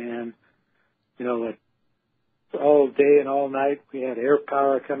 And, you know, at day and all night. We had air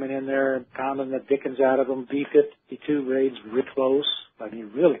power coming in there and pounding the dickens out of them. B-52 raids real close. I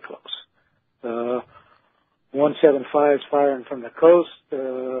mean, really close. 175s firing from the coast.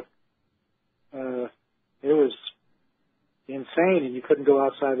 It was insane, and you couldn't go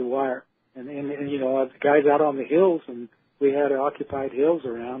outside the wire. And you know, the guys out on the hills, and we had occupied hills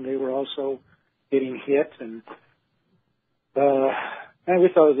around, they were also getting hit, and we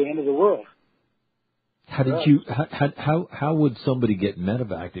thought it was the end of the world. How would somebody get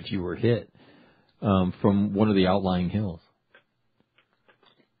medevaced if you were hit from one of the outlying hills?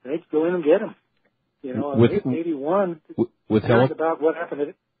 They'd go in and get them. You know, with 81. With about what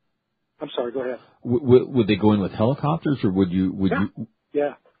happened. I'm sorry. Go ahead. Would they go in with helicopters, or would you?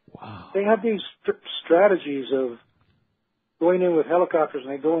 Yeah. Wow. They have these strategies of going in with helicopters,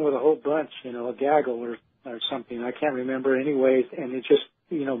 and they go in with a whole bunch. You know, a gaggle or something. I can't remember. Anyways, and it just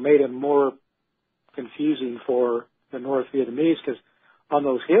made it more confusing for the North Vietnamese, because on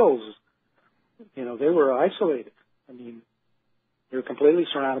those hills, they were isolated. I mean, they were completely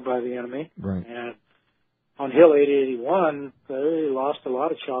surrounded by the enemy. Right. And on Hill 881, they lost a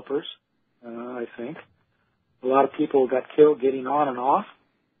lot of choppers, I think. A lot of people got killed getting on and off.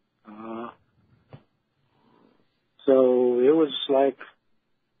 So it was like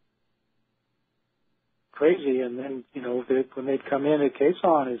crazy. And then, when they'd come in at Khe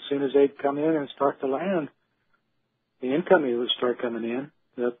Sanh, as soon as they'd come in and start to land, the incoming would start coming in.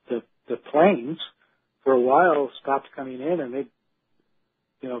 The planes, for a while, stopped coming in, and they'd,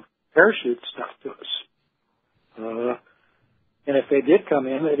 parachute stuff to us. And if they did come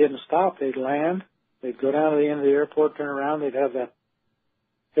in, they didn't stop. They'd land. They'd go down to the end of the airport, turn around. They'd have that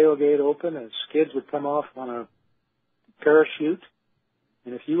tailgate open, and skids would come off on a parachute.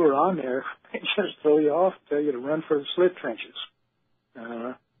 And if you were on there, they'd just throw you off, tell you to run for the slit trenches.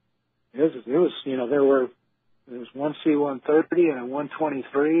 There was one C-130 and a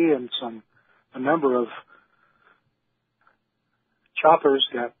 123 and a number of choppers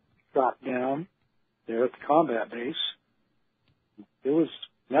got dropped down there at the combat base. It was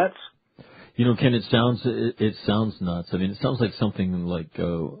nuts. Ken, it sounds nuts. I mean, it sounds like something like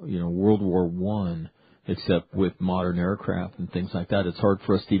World War I, except with modern aircraft and things like that. It's hard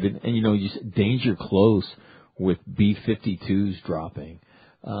for us to even, and you said danger close with B-52s dropping.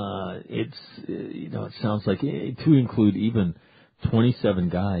 It sounds like to include even 27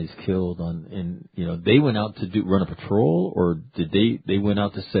 guys killed they went out to run a patrol, or did they went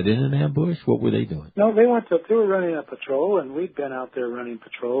out to set in an ambush? What were they doing? No, they were running a patrol, and we'd been out there running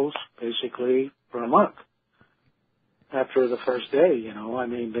patrols basically for a month after the first day,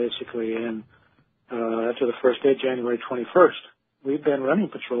 basically, and after the first day, January 21st, we've been running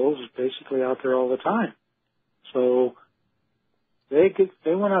patrols basically out there all the time. So they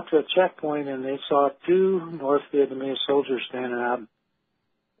went up to a checkpoint, and they saw 2 North Vietnamese soldiers standing out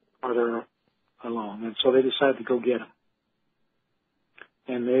farther along, and so they decided to go get them.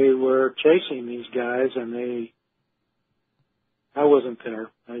 And they were chasing these guys, and I wasn't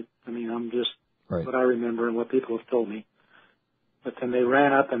there. I'm just right. What I remember and what people have told me. But then they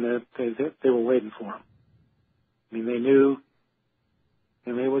ran up, and they were waiting for them. I mean, they knew,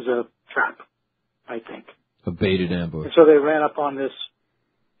 and it was a trap, I think. A baited ambush. And so they ran up on this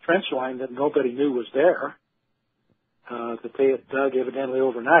trench line that nobody knew was there, that they had dug evidently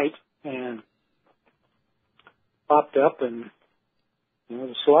overnight, and popped up and,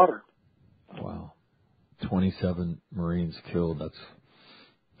 the slaughter. Wow. 27 Marines killed.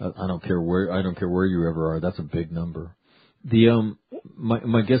 I don't care where you ever are. That's a big number.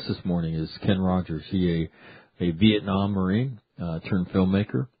 My guest this morning is Ken Rogers. He a Vietnam Marine, turned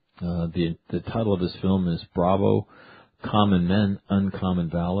filmmaker. The title of his film is Bravo, Common Men, Uncommon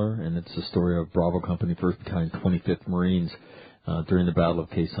Valor, and it's the story of Bravo Company, 1st Battalion, 25th Marines during the Battle of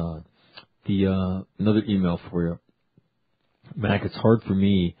Khe Sahn. Another email for you. Mac, it's hard for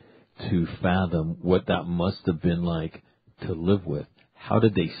me to fathom what that must have been like to live with. How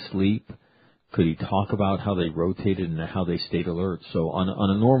did they sleep? Could he talk about how they rotated and how they stayed alert? So on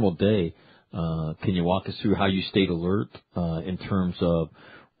a normal day, can you walk us through how you stayed alert in terms of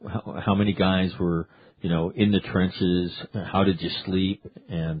how many guys were, in the trenches? How did you sleep?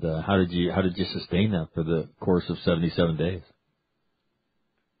 And how did you sustain that for the course of 77 days?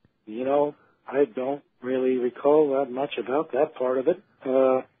 I don't really recall that much about that part of it.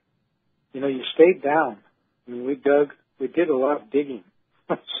 You stayed down. I mean, we did a lot of digging.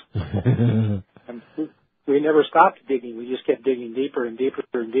 And we never stopped digging. We just kept digging deeper and deeper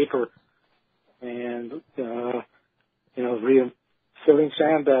and deeper. And, filling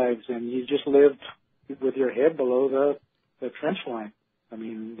sandbags, and you just lived with your head below the trench line. I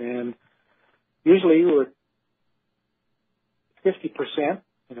mean, and usually you were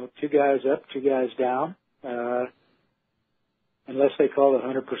 2 guys up, 2 guys down. Unless they called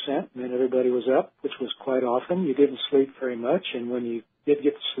 100%, and then everybody was up, which was quite often. You didn't sleep very much, and when you did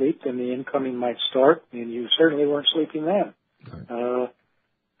get to sleep, then the incoming might start, and you certainly weren't sleeping then. Right.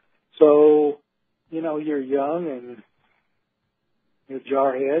 So, you're young and you're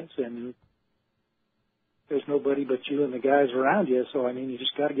jarheads, and there's nobody but you and the guys around you, so, you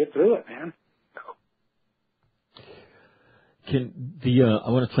just got to get through it, man. I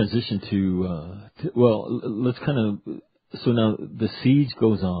want to transition let's kind of, so now the siege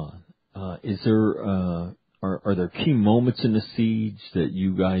goes on. Is there, are there key moments in the siege that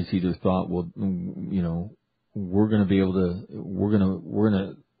you guys either thought, well, we're going to be able to,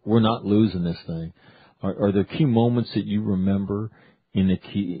 we're not losing this thing? Are there key moments that you remember in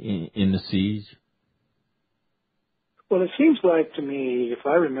the siege? Well, it seems like to me, if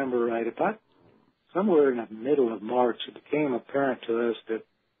I remember right, about somewhere in the middle of March, it became apparent to us that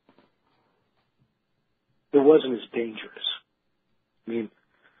it wasn't as dangerous. It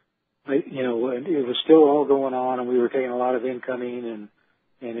was still all going on, and we were taking a lot of incoming,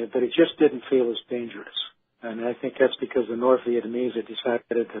 but it just didn't feel as dangerous. And I think that's because the North Vietnamese had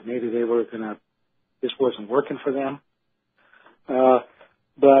decided that maybe this wasn't working for them.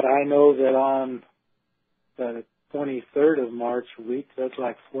 But I know that on the 23rd of March, we took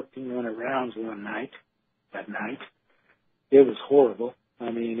like 1,400 rounds that night. It was horrible.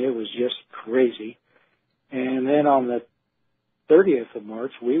 It was just crazy. And then on the 30th of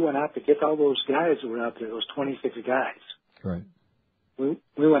March, we went out to get all those guys that were out there, those 26 guys. Right. We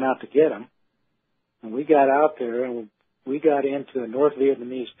went out to get them, and we got out there, and we got into a North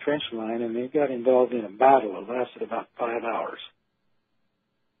Vietnamese trench line, and they got involved in a battle that lasted about 5 hours.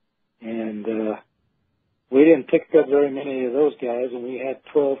 And we didn't pick up very many of those guys, and we had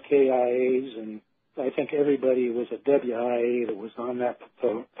 12 KIAs, and I think everybody was a WIA that was on that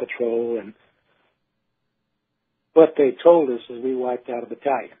patrol, and what they told us is we wiped out a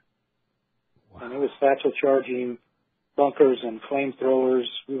battalion. Wow. And it was satchel charging bunkers and flamethrowers.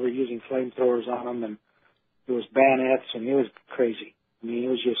 We were using flamethrowers on them, and it was bayonets, and it was crazy. It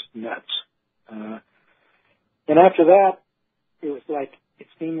was just nuts. And after that, it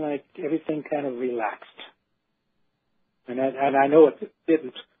seemed like everything kind of relaxed. And I know it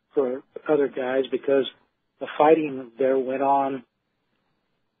didn't for other guys because the fighting there went on,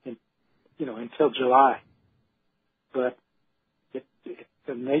 until July. But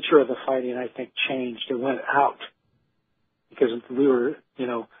the nature of the fighting, I think, changed. It went out because we were,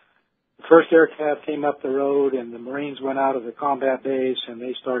 the first aircraft came up the road and the Marines went out of the combat base and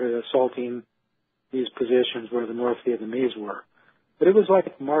they started assaulting these positions where the North Vietnamese were. But it was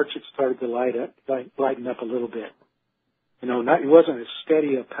like March, it started to lighten up a little bit. It wasn't as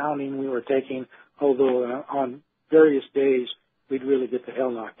steady a pounding we were taking, although on various days we'd really get the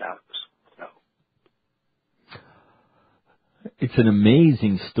hell knocked out of us. It's an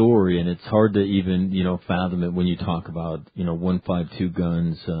amazing story, and it's hard to even, fathom it when you talk about, 152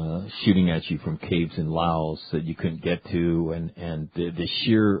 guns shooting at you from caves in Laos that you couldn't get to, and the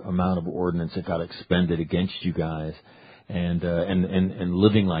sheer amount of ordnance that got expended against you guys, and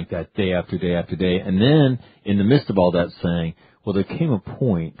living like that day after day after day, and then in the midst of all that saying, well, there came a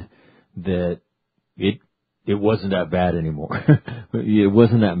point that it wasn't that bad anymore. It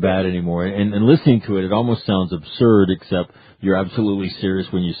wasn't that bad anymore. And listening to it, it almost sounds absurd, except you're absolutely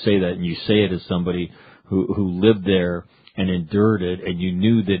serious when you say that, and you say it as somebody who lived there and endured it, and you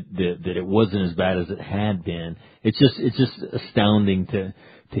knew that it wasn't as bad as it had been. It's just astounding to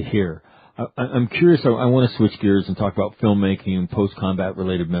hear. I'm curious. I want to switch gears and talk about filmmaking and post-combat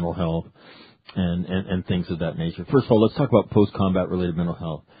related mental health and things of that nature. First of all, let's talk about post-combat related mental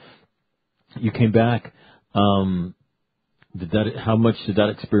health. You came back. How much did that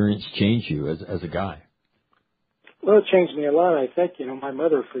experience change you as a guy? Well, it changed me a lot. I think, my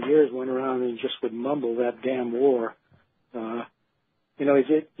mother for years went around and just would mumble that damn war. I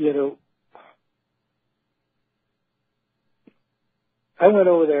went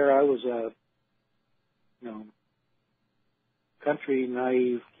over there. I was a, country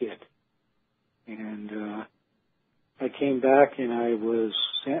naive kid. And, I came back and I was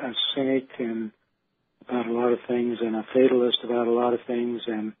a cynic and about a lot of things and a fatalist about a lot of things.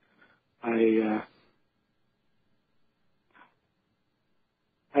 And I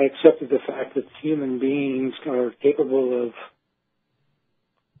accepted the fact that human beings are capable of,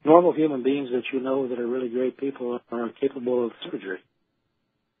 normal human beings that that are really great people are capable of surgery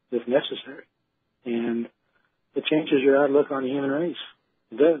if necessary. And it changes your outlook on the human race.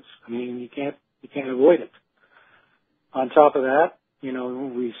 It does. You can't avoid it. On top of that,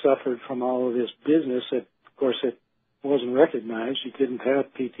 we suffered from all of this business that, of course, it wasn't recognized. You didn't have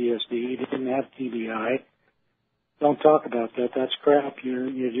PTSD. You didn't have TBI. Don't talk about that. That's crap.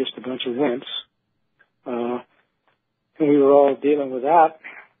 You're just a bunch of wimps. And we were all dealing with that.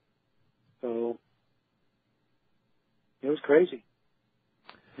 So it was crazy.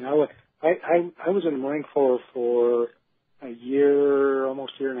 You know, I was in the Marine Corps for a year,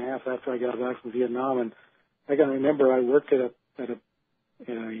 almost a year and a half after I got back from Vietnam, and I can remember I worked I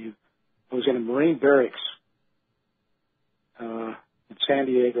was in a Marine barracks in San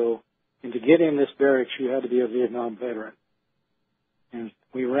Diego, and to get in this barracks, you had to be a Vietnam veteran. And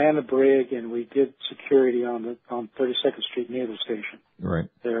we ran the brig, and we did security on 32nd Street Naval Station, right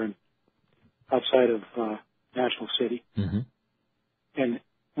there outside of National City. Mm-hmm. And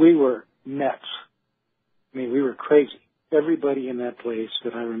we were nuts. I mean, we were crazy. Everybody in that place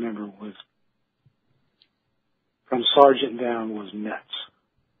that I remember was, from sergeant down, was nuts.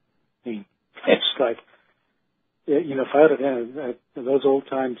 I mean, it's like, you know, if I had been those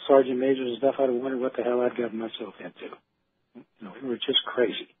old-time sergeant majors and stuff, I'd have wondered what the hell I'd gotten myself into. You know, we were just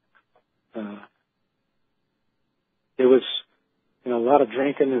crazy. There was, you know, a lot of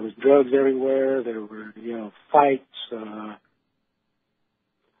drinking. There was drugs everywhere. There were, you know, fights.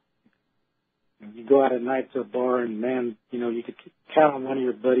 You go out at night to a bar, and man, you know, you could count on one of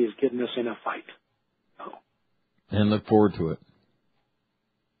your buddies getting us in a fight. Oh. And look forward to it.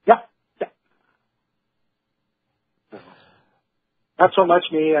 Yeah. Not so much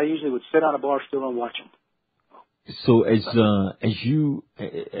me. I usually would sit on a bar stool and watch them. So as you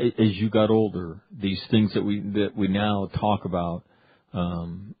got older, these things that we now talk about,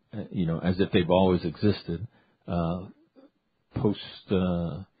 you know, as if they've always existed,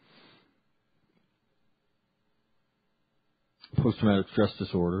 post-traumatic stress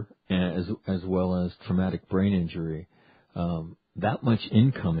disorder, as well as traumatic brain injury, that much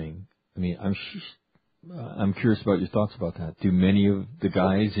incoming. I mean, I'm curious about your thoughts about that. Do many of the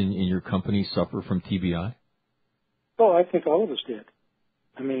guys in your company suffer from TBI? Oh, I think all of us did.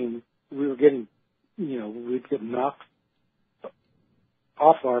 I mean, we were getting, you know, we'd get knocked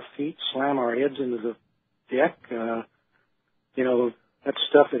off our feet, slam our heads into the deck. You know, that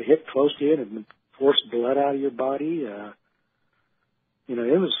stuff that hit close to you and forced blood out of your body. You know,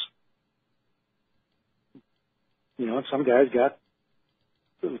 it was, you know, some guys got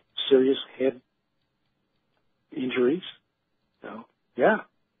serious head injuries. So, yeah.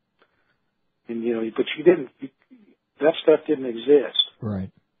 And, you know, but that stuff didn't exist. Right.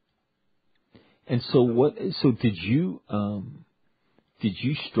 And so so did you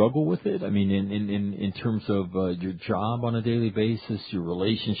struggle with it? I mean, in terms of your job on a daily basis, your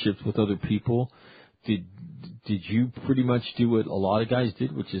relationships with other people, did you pretty much do what a lot of guys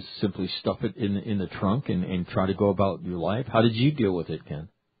did, which is simply stuff it in the trunk and try to go about your life? How did you deal with it, Ken?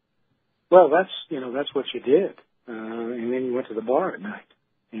 Well, that's what you did. And then you went to the bar at night.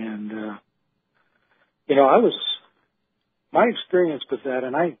 And, you know, my experience with that,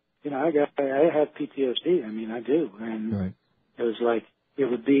 and I had PTSD. I mean, I do. And right. It was like,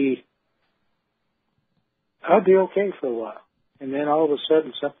 I'd be okay for a while. And then all of a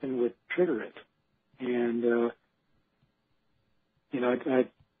sudden something would trigger it. And, you know,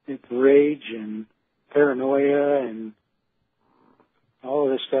 it's rage and paranoia and all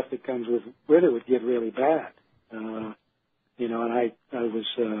of this stuff that comes with it would get really bad. You know, and I was,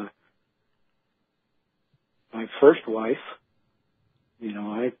 my first wife, you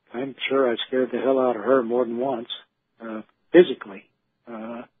know, I'm sure I scared the hell out of her more than once, physically.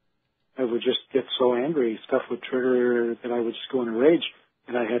 I would just get so angry, stuff would trigger that I would just go in a rage,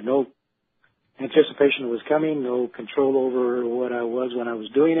 and I had no anticipation it was coming, no control over what I was when I was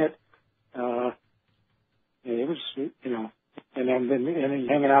doing it. And it was, you know, and then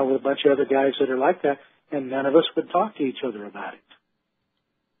hanging out with a bunch of other guys that are like that, and none of us would talk to each other about it.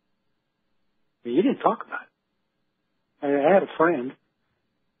 I mean, you didn't talk about it. I had a friend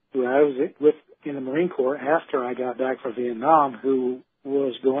who I was with in the Marine Corps after I got back from Vietnam who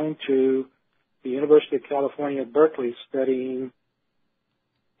was going to the University of California at Berkeley studying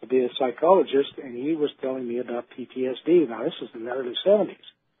to be a psychologist, and he was telling me about PTSD. Now, this is in the early 70s.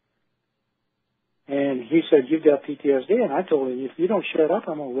 And he said, "You've got PTSD." And I told him, "If you don't shut up,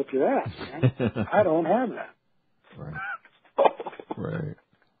 I'm going to whip your ass, man." I don't have that. Right. Right.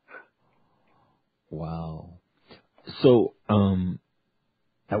 Wow. So,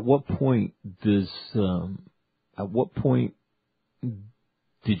 at what point did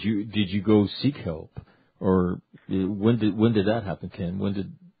you go seek help, or when did that happen, Ken?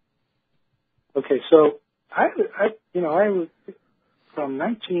 Okay, so I was from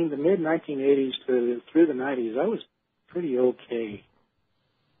the mid 1980s through the 90s. I was pretty okay,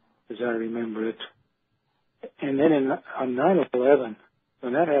 as I remember it. And then on 9/11,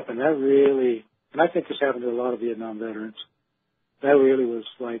 when that happened, that really, and I think this happened to a lot of Vietnam veterans, that really was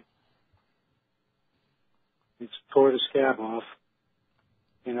like, it tore the scab off,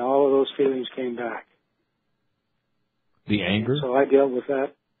 and all of those feelings came back. The anger? And so I dealt with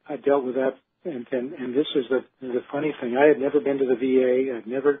that. And this is the funny thing. I had never been to the VA. I'd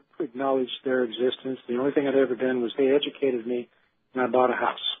never acknowledged their existence. The only thing I'd ever done was they educated me, and I bought a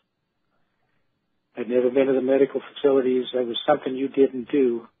house. I'd never been to the medical facilities. That was something you didn't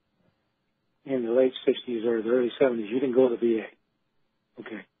do in the late 60s or the early 70s. You didn't go to the VA,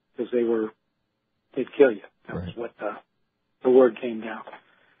 okay, because they'd kill you. That was what the word came down.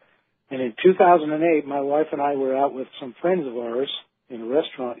 And in 2008, my wife and I were out with some friends of ours in a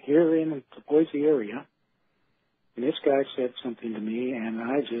restaurant here in the Boise area, and this guy said something to me, and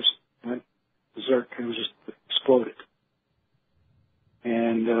I just went berserk and just exploded.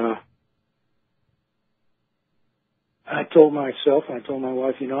 And I told myself, and I told my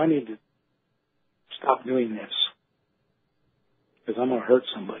wife, I need to stop doing this because I'm going to hurt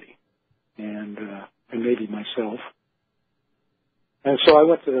somebody, and maybe myself. And so I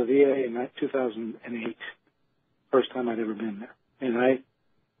went to the VA in 2008, first time I'd ever been there. And I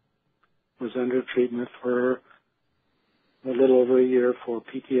was under treatment for a little over a year for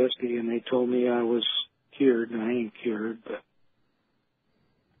PTSD, and they told me I was cured, and I ain't cured, but,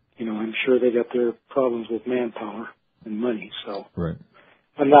 I'm sure they got their problems with manpower and money, so. Right.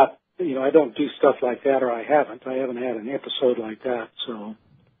 I'm not, I don't do stuff like that, or I haven't. I haven't had an episode like that, so.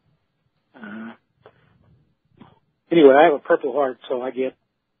 Anyway, I have a Purple Heart, so I get,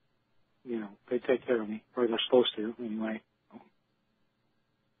 they take care of me, or they're supposed to, anyway.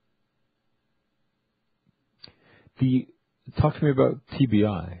 Talk to me about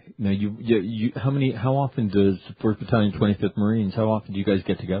TBI. Now, how often does 4th Battalion, 25th Marines, how often do you guys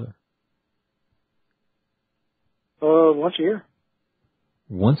get together? Once a year.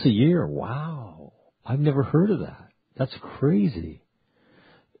 Once a year? Wow. I've never heard of that. That's crazy.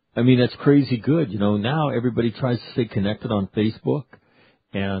 I mean, that's crazy good. Now everybody tries to stay connected on Facebook,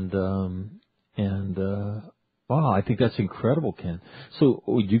 and wow, I think that's incredible, Ken. So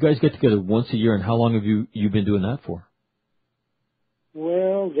you guys get together once a year, and how long have you been doing that for?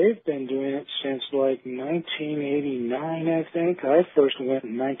 Well, they've been doing it since like 1989, I think. I first went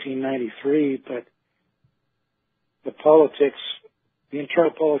in 1993, but the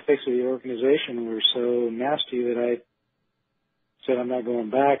internal politics of the organization were so nasty that I said I'm not going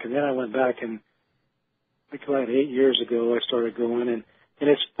back. And then I went back, and like about 8 years ago, I started going. And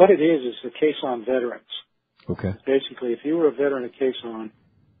it's what it is the Khe Sahn veterans. Okay. Basically, if you were a veteran of Khe Sahn,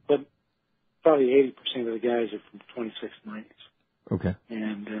 but probably 80% of the guys are from 26th Marines. Okay.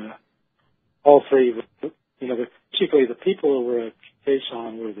 And all three, particularly the people who were at Khe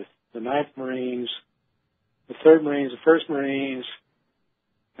Sahn were the 9th Marines, the 3rd Marines, the 1st Marines,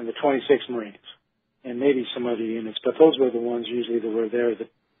 and the 26th Marines, and maybe some other units. But those were the ones usually that were there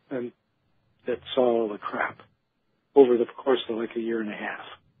that saw all the crap over the course of like a year and a half.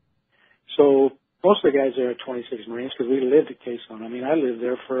 So most of the guys there are 26 Marines because we lived at Khe Sahn. I mean, I lived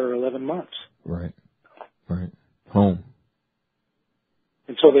there for 11 months. Right. Home.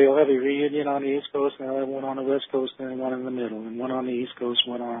 And so they'll have a reunion on the East Coast, and they'll have one on the West Coast, and one in the middle, and one on the East Coast,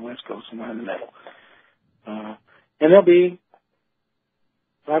 one on the West Coast, and one in the middle. And there'll be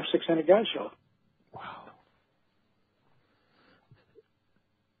 500 or 600 guys show up. Wow.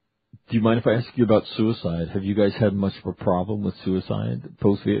 Do you mind if I ask you about suicide? Have you guys had much of a problem with suicide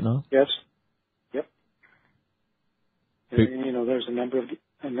post-Vietnam? Yes. Yep. And, there's a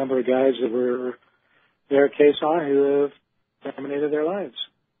number of guys that were there at Khe Sahn who have terminated their lives.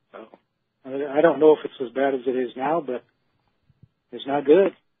 So I don't know if it's as bad as it is now, but it's not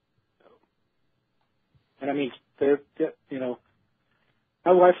good. And I mean,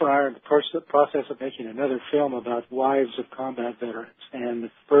 my wife and I are in the process of making another film about wives of combat veterans. And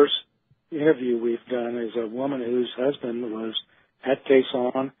the first interview we've done is a woman whose husband was at Khe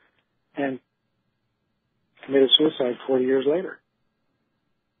Sahn and committed suicide 40 years later.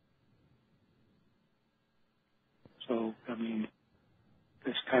 So, I mean,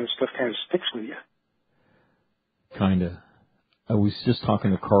 this kind of stuff kind of sticks with you. Kind of. I was just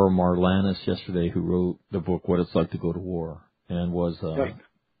talking to Carl Marlanis yesterday, who wrote the book What It's Like to Go to War, and was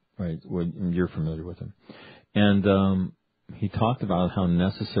right. You're familiar with him, and he talked about how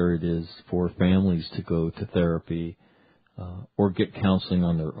necessary it is for families to go to therapy or get counseling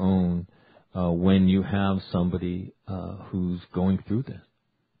on their own when you have somebody who's going through this.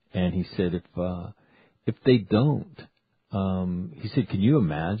 And he said if they don't, he said, can you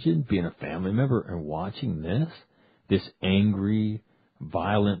imagine being a family member and watching this angry,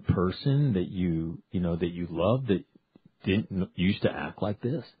 violent person that you love that didn't used to act like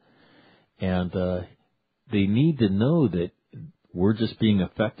this. And they need to know that we're just being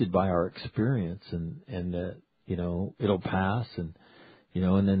affected by our experience, and that, it'll pass, and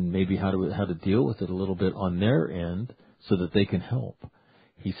and then maybe how to deal with it a little bit on their end so that they can help.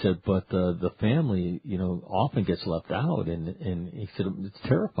 He said, but the family, often gets left out, and he said it's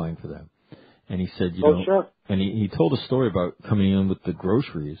terrifying for them. And he said, sure. And he told a story about coming in with the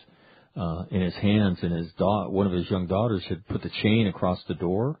groceries in his hands, and one of his young daughters had put the chain across the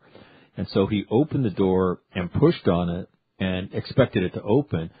door, and so he opened the door and pushed on it and expected it to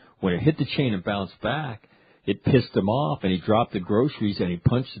open. When it hit the chain and bounced back, it pissed him off, and he dropped the groceries, and he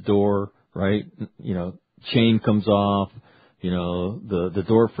punched the door, right? Chain comes off, the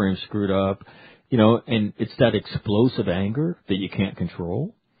door frame screwed up, and it's that explosive anger that you can't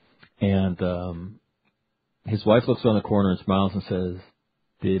control. And his wife looks around the corner and smiles and says,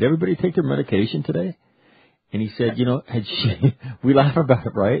 "Did everybody take their medication today?" And he said, had she, we laugh about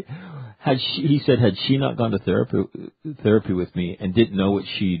it, right? He said, had she not gone to therapy with me and didn't know what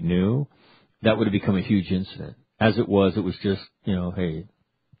she knew, that would have become a huge incident. As it was just, hey,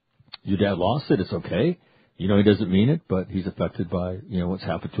 your dad lost it. It's okay. He doesn't mean it, but he's affected by, what's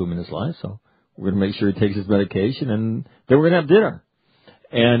happened to him in his life. So we're going to make sure he takes his medication, and then we're going to have dinner.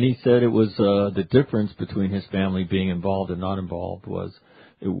 And he said it was, the difference between his family being involved and not involved was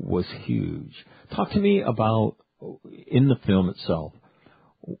huge. Talk to me about, in the film itself,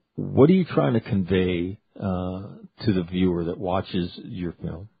 what are you trying to convey to the viewer that watches your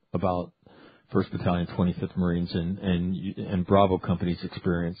film about 1st Battalion, 25th Marines, and Bravo Company's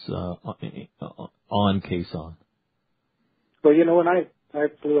experience on Khe Sahn? Well, when I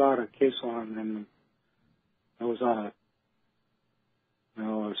flew out of Khe Sahn, and I was on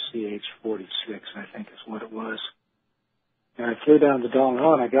a CH-46, I think is what it was. And I flew down to Dong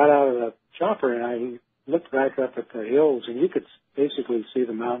Ho, and I got out of the chopper, and I looked back up at the hills, and you could basically see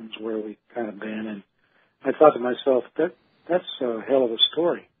the mountains where we kind of been. And I thought to myself, that's a hell of a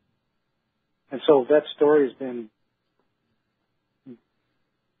story. And so that story has been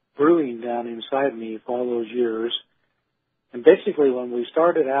brewing down inside me for all those years. And basically, when we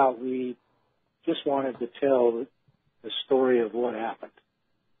started out, we just wanted to tell the story of what happened.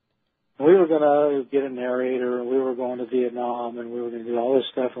 And we were going to get a narrator, and we were going to Vietnam, and we were going to do all this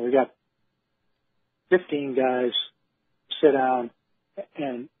stuff. And we got 15 guys sit down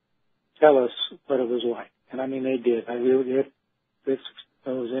and tell us what it was like. And I mean, they did.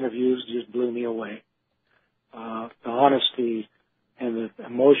 Those interviews just blew me away. The honesty and the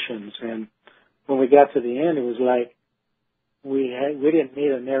emotions. And when we got to the end, it was like we didn't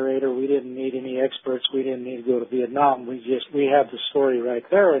need a narrator. We didn't need any experts. We didn't need to go to Vietnam. We had the story right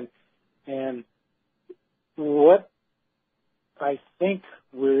there. And what I think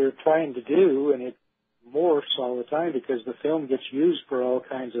we're trying to do, and it morphs all the time because the film gets used for all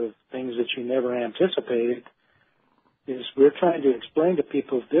kinds of things that you never anticipated, is we're trying to explain to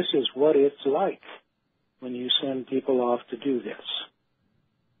people this is what it's like when you send people off to do this.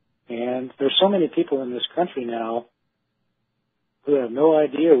 And there's so many people in this country now who have no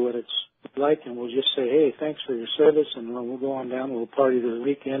idea what it's like, and will just say, hey, thanks for your service, and we'll go on down, we'll party to the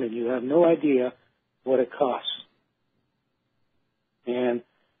weekend, and you have no idea what it costs. And,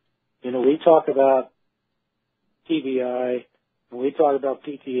 we talk about TBI, and we talk about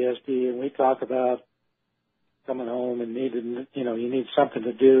PTSD, and we talk about coming home and you need something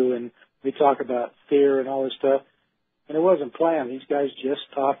to do, and we talk about fear and all this stuff. And it wasn't planned. These guys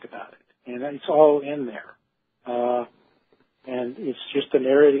just talked about it, and it's all in there. And it's just a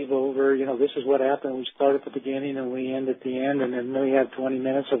narrative over, this is what happened. We start at the beginning and we end at the end, and then we have 20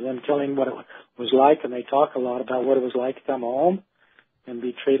 minutes of them telling what it was like, and they talk a lot about what it was like to come home and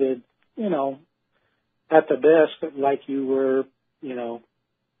be treated, at the best, like you were,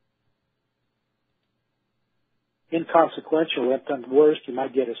 inconsequential. At the worst, you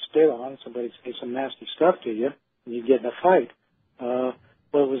might get a spit on, somebody say some nasty stuff to you, and you get in a fight.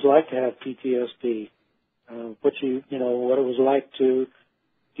 What it was like to have PTSD. What it was like to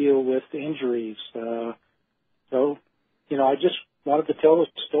deal with injuries. I just wanted to tell the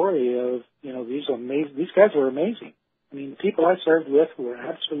story of, these guys were amazing. I mean, the people I served with were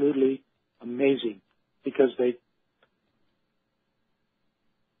absolutely amazing because some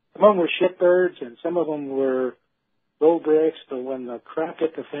of them were shitbirds and some of them were roll bricks, but when the crap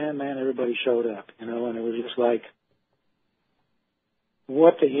hit the fan, man, everybody showed up, and it was just like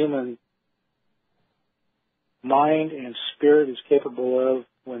what the human mind and spirit is capable of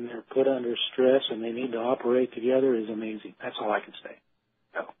when they're put under stress and they need to operate together is amazing. That's all I can say.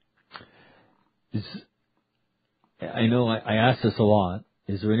 I know I ask this a lot.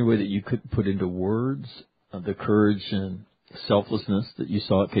 Is there any way that you could put into words the courage and selflessness that you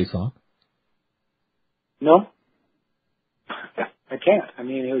saw at Khe Sanh? No, I can't. I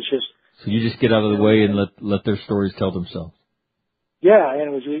mean, it was just. So you just get out of the way and let their stories tell themselves. Yeah, and it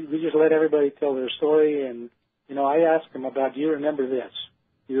was we just let everybody tell their story, and I asked them about, do you remember this?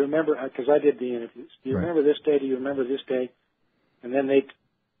 Do you remember? Because I did the interviews. Do you remember this day? Do you remember this day? And then they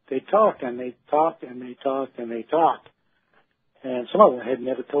talked and they talked and they talked and they talked, and some of them had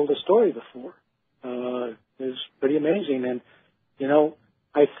never told a story before. It was pretty amazing, and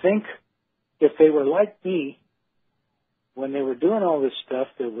I think if they were like me, when they were doing all this stuff,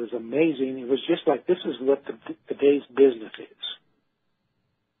 it was amazing. It was just like, this is what today's business is.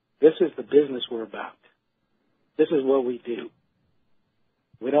 This is the business we're about. This is what we do.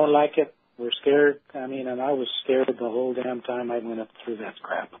 We don't like it. We're scared. I mean, and I was scared the whole damn time I went up through that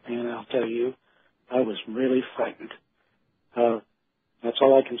crap. And I'll tell you, I was really frightened. That's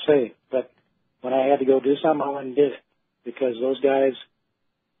all I can say. But when I had to go do something, I went and did it. Because those guys,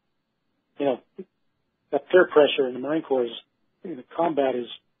 that peer pressure in the Marine Corps the combat is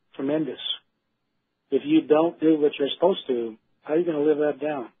tremendous. If you don't do what you're supposed to, how are you going to live that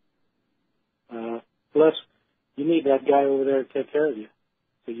down? Plus, you need that guy over there to take care of you.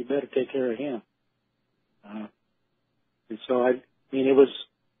 So you better take care of him. And so, it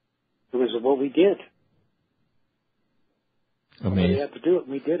was what we did. Amazing. We had to do it,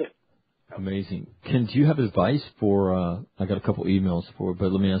 and we did it. Amazing. Ken, do you have advice for, I got a couple emails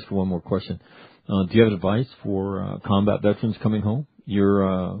but let me ask you one more question. Do you have advice for combat veterans coming home?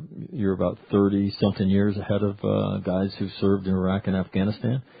 You're about 30-something years ahead of guys who've served in Iraq and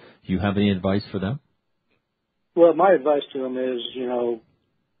Afghanistan. Do you have any advice for them? Well, my advice to them is,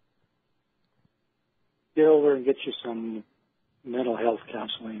 get over and get you some mental health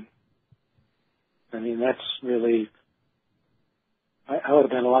counseling. I mean, that's really, I would have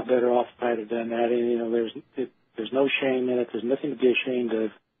been a lot better off if I had done that. And, there's no shame in it. There's nothing to be ashamed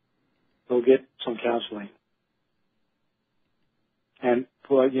of. Go get some counseling. And,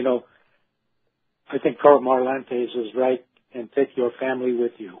 well, I think Carl Marlantes is right, and take your family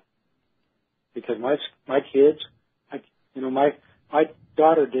with you. Because my kids, my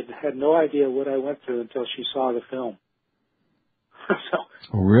daughter had no idea what I went through until she saw the film. So,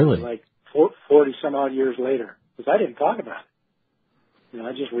 oh, really? Like 40 some odd years later, because I didn't talk about it.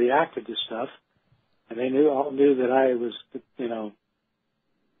 I just reacted to stuff, and they all knew that I was,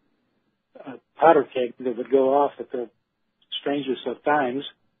 a powder keg that would go off at the strangest of times.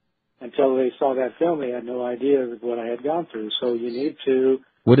 Until they saw that film, they had no idea of what I had gone through. So you need to.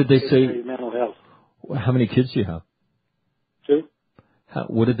 What did they say? Your mental health. How many kids do you have? 2.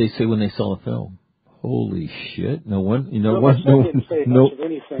 What did they say when they saw the film? Holy shit! No wonder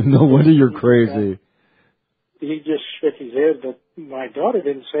you're crazy. He just shook his head, but my daughter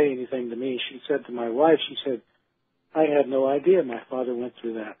didn't say anything to me. She said to my wife, she said, I had no idea my father went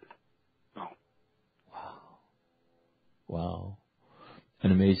through that. Oh. Wow.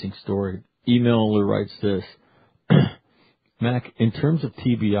 An amazing story. Emailer writes this. Mac, in terms of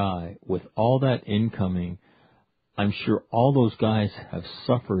TBI, with all that incoming, I'm sure all those guys have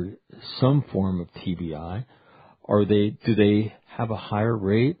suffered some form of TBI. Do they have a higher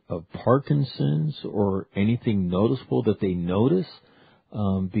rate of Parkinson's or anything noticeable that they notice?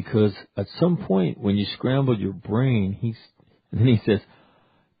 Because at some point when you scramble your brain, and then he says,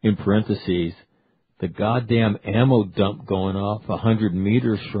 in parentheses, the goddamn ammo dump going off 100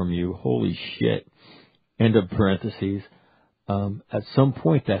 meters from you, holy shit, end of parentheses. At some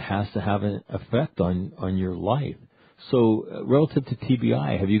point that has to have an effect on your life. So relative to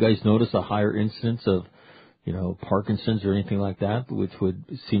TBI, have you guys noticed a higher incidence of, Parkinson's or anything like that, which would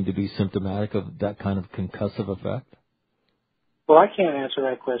seem to be symptomatic of that kind of concussive effect? Well, I can't answer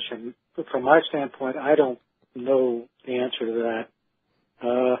that question. But from my standpoint, I don't know the answer to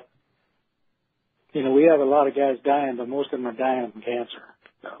that. We have a lot of guys dying, but most of them are dying from cancer,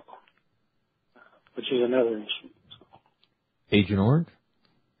 which is another issue. So. Agent Orange?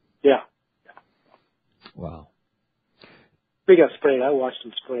 Yeah. Wow. We got sprayed. I watched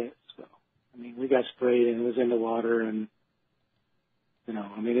them spray it. So, we got sprayed and it was in the water and, it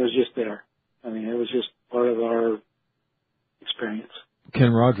was just there. It was just part of our experience.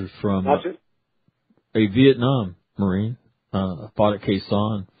 Ken Rogers from a Vietnam Marine, fought at Khe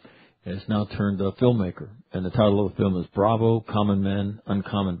Sahn, has now turned a filmmaker. And the title of the film is Bravo, Common Men,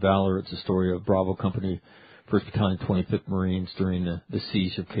 Uncommon Valor. It's a story of Bravo Company, 1st Battalion, 25th Marines during the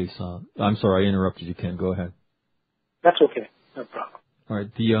siege of Khe Sahn. I'm sorry, I interrupted you, Ken. Go ahead. That's okay. No problem. All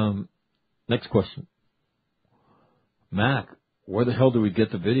right. The next question. Mac, where the hell do we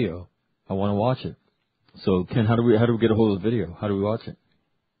get the video? I want to watch it. So, Ken, how do we get a hold of the video? How do we watch it?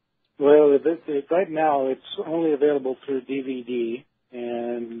 Well, right now it's only available through DVD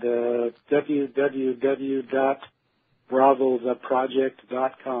and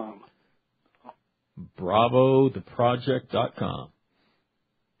www.bravotheproject.com. BravoTheProject.com.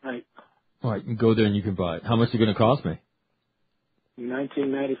 Right. All right, you can go there and you can buy it. How much is it going to cost me?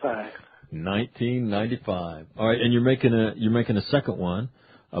 $19.95. $19.95. All right, and you're making a second one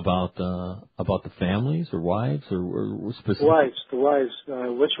about the families or wives or specific. The wives,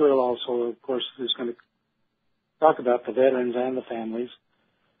 which will also, of course, is going to talk about the veterans and the families,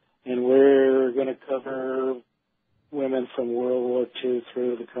 and we're going to cover women from World War II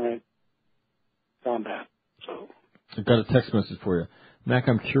through the current combat. So I've got a text message for you, Mac.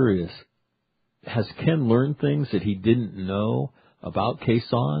 I'm curious. Has Ken learned things that he didn't know about Khe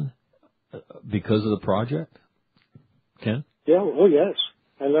Sanh because of the project? Ken? Yeah. Oh, yes.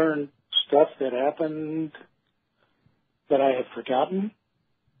 I learned stuff that happened that I had forgotten.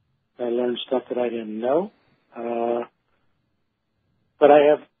 I learned stuff that I didn't know. But I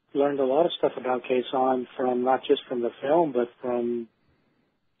have learned a lot of stuff about Khe Sanh from not just from the film, but from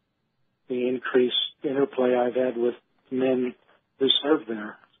the increased interplay I've had with men who served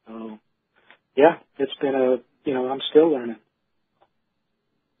there. So, yeah, it's been I'm still learning.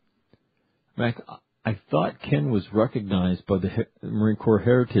 Mac, I thought Ken was recognized by the Marine Corps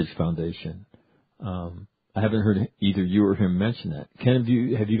Heritage Foundation. I haven't heard either you or him mention that. Ken,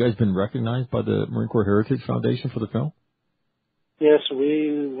 have you guys been recognized by the Marine Corps Heritage Foundation for the film? Yes,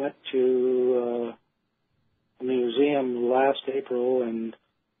 we went to a museum last April, and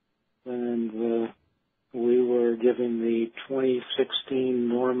we were given the 2016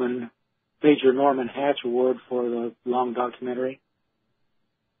 Major Norman Hatch Award for the long documentary.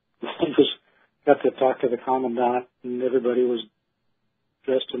 I just got to talk to the commandant, and everybody was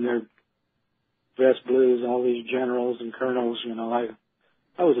dressed in their dress blues, all these generals and colonels.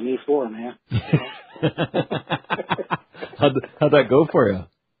 I was an E4, man. How'd that go for you?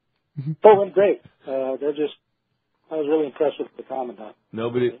 Oh, it went great. I was really impressed with the commandant.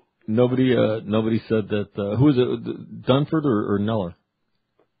 Nobody said that. Who was it? Dunford or Neller?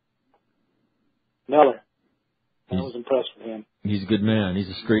 Neller. I was impressed with him. He's a good man. He's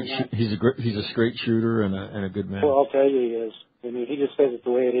a straight shooter and a good man. Well, I'll tell you, he is. I mean, he just says it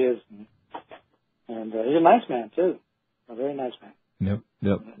the way it is, and he's a nice man too. A very nice man.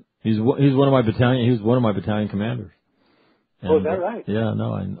 Yep. He's one of my battalion. He was one of my battalion commanders. And, is that right? Yeah,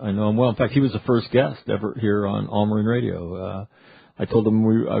 no, I know him well. In fact, he was the first guest ever here on All Marine Radio. I told him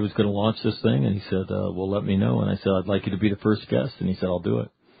I was going to launch this thing, and he said, "Well, let me know." And I said, "I'd like you to be the first guest," and he said, "I'll do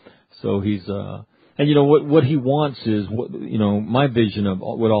it." So he's and what he wants is my vision of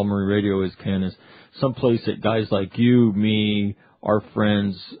what All Marine Radio is, Ken, is someplace that guys like you, me, our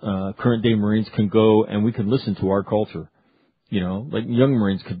friends, current day Marines can go and we can listen to our culture. Like young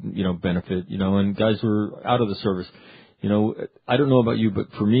Marines could benefit. And guys who are out of the service. I don't know about you,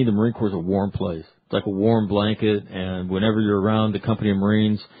 but for me, the Marine Corps is a warm place. It's like a warm blanket, and whenever you're around the company of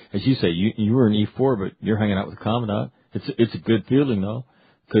Marines, as you say, you were an E4, but you're hanging out with the Commandant. It's a good feeling, though,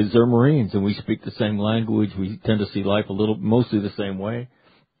 because they're Marines, and we speak the same language. We tend to see life mostly the same way.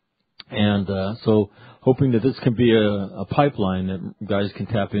 And so hoping that this can be a pipeline that guys can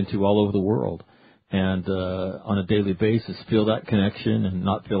tap into all over the world and on a daily basis, feel that connection and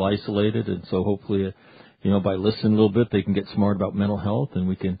not feel isolated. And so hopefully by listening a little bit, they can get smart about mental health, and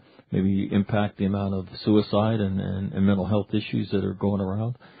we can maybe impact the amount of suicide and mental health issues that are going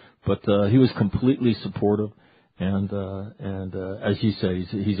around. But he was completely supportive, and as you say,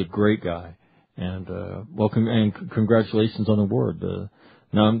 he's a great guy. And welcome and congratulations on the award.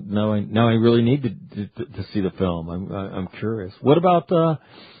 Now I really need to see the film. I'm curious. What about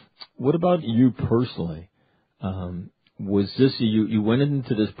you personally? Was this you went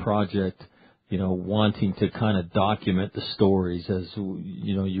into this project? Wanting to kind of document the stories as,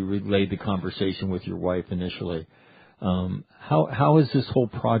 you relayed the conversation with your wife initially. How has this whole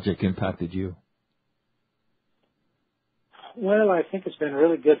project impacted you? Well, I think it's been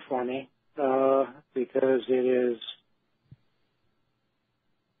really good for me, because it has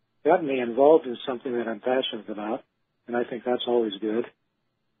gotten me involved in something that I'm passionate about, and I think that's always good.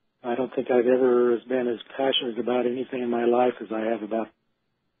 I don't think I've ever been as passionate about anything in my life as I have about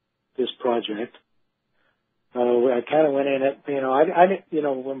this project. I kind of went in it,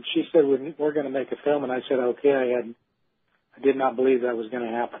 when she said we're going to make a film, and I said okay, I did not believe that was going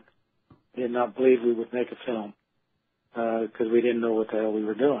to happen. I did not believe we would make a film because we didn't know what the hell we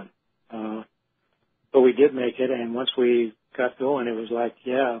were doing. But we did make it, and once we got going, it was like,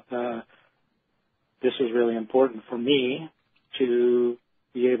 this is really important for me to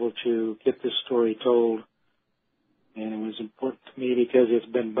be able to get this story told. And it was important to me because it's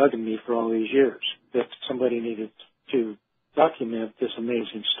been bugging me for all these years that somebody needed to document this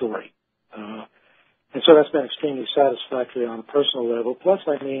amazing story. And so that's been extremely satisfactory on a personal level. Plus,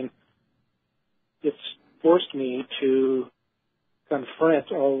 I mean, it's forced me to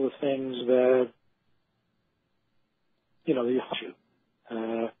confront all the things that, you know, you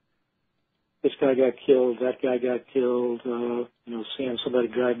this guy got killed, that guy got killed, you know, seeing somebody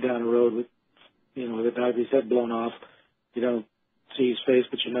drive down the road with, you know, with a diver's head blown off. You don't see his face,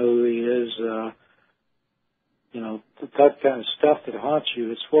 but you know who he is. You know, that kind of stuff that haunts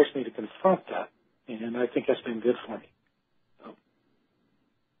you, it's forced me to confront that. And I think that's been good for me. So.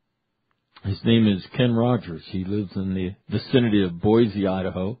 His name is Ken Rogers. He lives in the vicinity of Boise,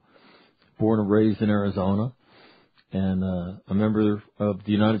 Idaho, born and raised in Arizona, and a member of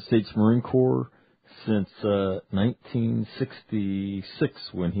the United States Marine Corps since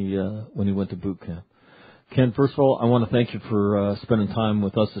 1966 when he went to boot camp. Ken, first of all, I want to thank you for spending time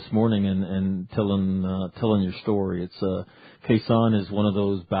with us this morning and telling your story. It's Khe Sahn is one of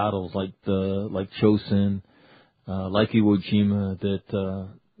those battles like Khe Sanh, like Iwo Jima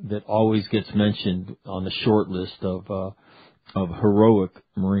that always gets mentioned on the short list of heroic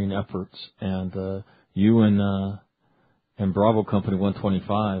Marine efforts. And you and Bravo Company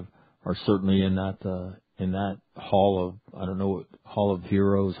 125 are certainly in that hall of, I don't know what, hall of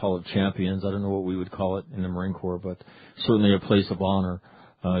heroes, hall of champions, I don't know what we would call it in the Marine Corps, but certainly a place of honor.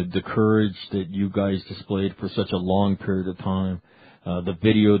 The courage that you guys displayed for such a long period of time, the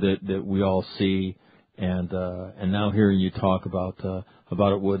video that we all see, and now hearing you talk about it,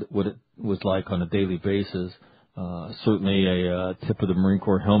 what it was like on a daily basis, certainly a tip of the Marine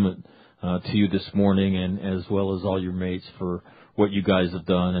Corps helmet to you this morning, and as well as all your mates for what you guys have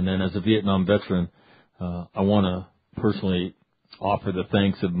done. And then as a Vietnam veteran, I want to personally offer the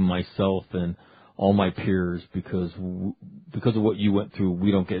thanks of myself and all my peers because of what you went through.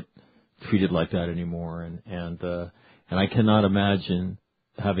 We don't get treated like that anymore, and I cannot imagine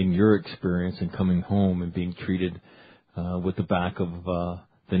having your experience and coming home and being treated with the back of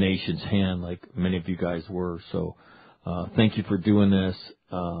the nation's hand like many of you guys were. So thank you for doing this,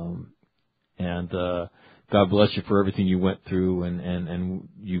 and God bless you for everything you went through, and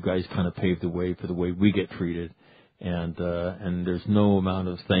you guys kind of paved the way for the way we get treated. And there's no amount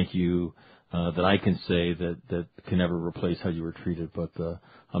of thank you that I can say that can ever replace how you were treated. But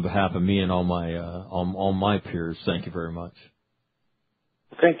on behalf of me and all my peers, thank you very much.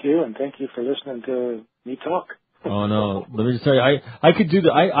 Thank you, and thank you for listening to me talk. Oh no! Let me just tell you, I could do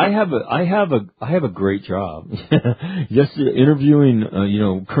that. I have a great job. Just interviewing,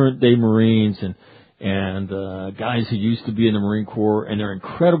 current day Marines and guys who used to be in the Marine Corps, and their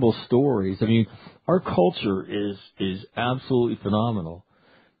incredible stories. I mean, our culture is absolutely phenomenal.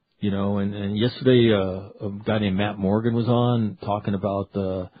 And yesterday a guy named Matt Morgan was on talking about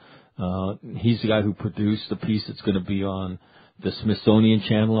he's the guy who produced the piece that's going to be on the Smithsonian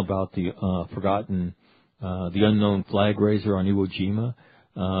Channel about the forgotten. The unknown flag raiser on Iwo Jima.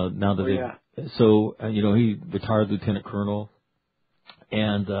 Now that he retired lieutenant colonel,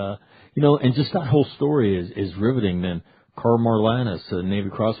 and and just that whole story is riveting. Then Carl Marlanis, a Navy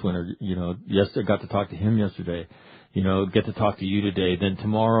Crosswinder, I got to talk to him yesterday. Get to talk to you today. Then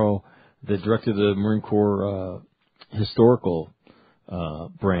tomorrow, the director of the Marine Corps historical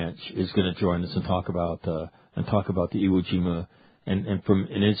branch is going to join us and talk about the Iwo Jima and from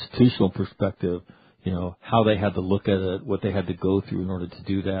an institutional perspective. How they had to look at it, what they had to go through in order to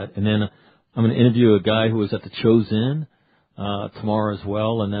do that. And then I'm going to interview a guy who was at the Khe Sanh tomorrow as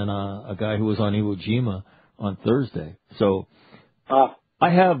well, and then a guy who was on Iwo Jima on Thursday. So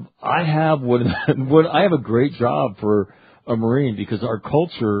I have a great job for a Marine because our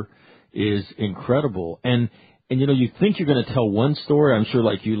culture is incredible. And you think you're going to tell one story, I'm sure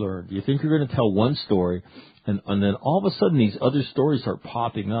like you learned. You think you're going to tell one story, and then all of a sudden these other stories start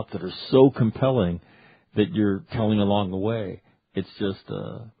popping up that are so compelling that you're telling along the way. It's just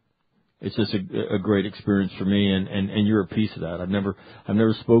a great experience for me, and you're a piece of that. I've never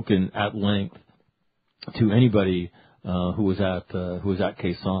spoken at length to anybody who was at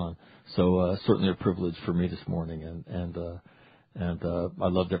Khe Sanh. So certainly a privilege for me this morning, and I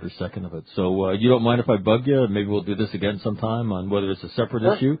loved every second of it. So you don't mind if I bug you? Maybe we'll do this again sometime on whether it's a separate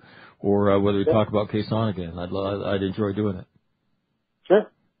issue or whether we talk about Khe Sanh again. I'd enjoy doing it. Sure.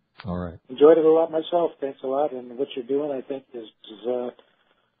 All right. Enjoyed it a lot myself. Thanks a lot. And what you're doing, I think, is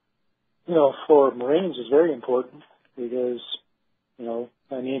for Marines is very important because, I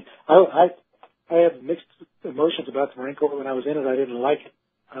have mixed emotions about the Marine Corps. When I was in it, I didn't like it.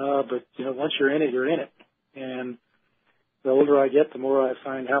 But, once you're in it, you're in it. And the older I get, the more I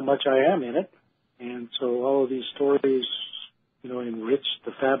find how much I am in it. And so all of these stories, enrich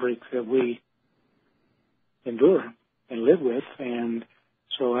the fabric that we endure and live with. And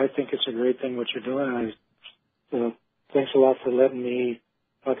so I think it's a great thing what you're doing. Thanks a lot for letting me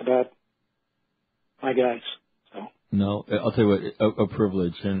talk about my guys. So. No, I'll tell you what, a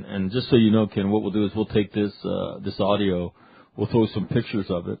privilege. And just so you know, Ken, what we'll do is we'll take this audio, we'll throw some pictures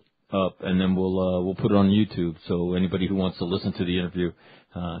of it up, and then we'll put it on YouTube. So anybody who wants to listen to the interview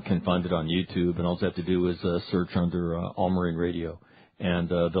can find it on YouTube. And all they have to do is search under All Marine Radio, and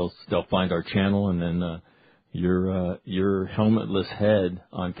they'll find our channel. And then your helmetless head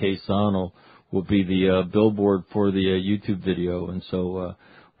on Khe Sahn will be the billboard for the YouTube video. And so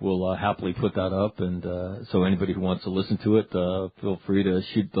we'll happily put that up. And so anybody who wants to listen to it, feel free to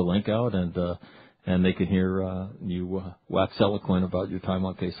shoot the link out, and they can hear you wax eloquent about your time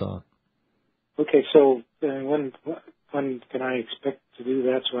on Khe Sahn. Okay, so when can I expect to do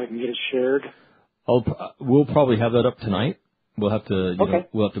that so I can get it shared? We'll probably have that up tonight. We'll have to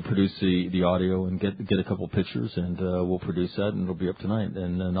we'll have to produce the audio and get a couple pictures, and we'll produce that, and it'll be up tonight.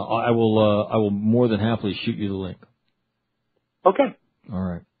 And then I will more than happily shoot you the link. Okay. All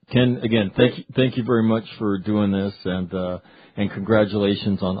right. Ken, again, thank you very much for doing this, and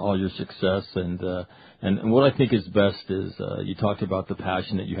congratulations on all your success. And what I think is best is you talked about the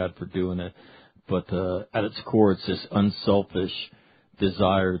passion that you had for doing it, but at its core, it's this unselfish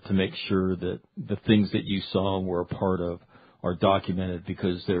desire to make sure that the things that you saw and were a part of are documented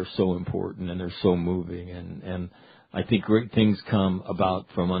because they're so important and they're so moving. And I think great things come about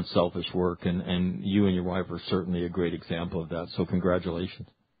from unselfish work, and you and your wife are certainly a great example of that. So congratulations.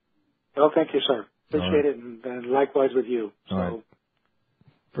 Well, thank you, sir. Appreciate it, and likewise with you. All right.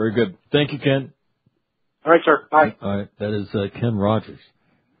 Very good. Thank you, Ken. All right, sir. Bye. All right. That is Ken Rogers.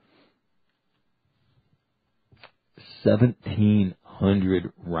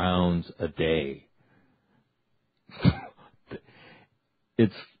 1,700 rounds a day.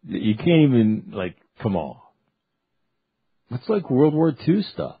 You can't even, come on. It's like World War II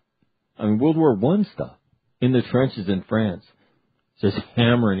stuff. I mean, World War I stuff. In the trenches in France. Just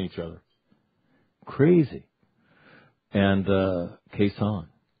hammering each other. Crazy. And Khe Sahn.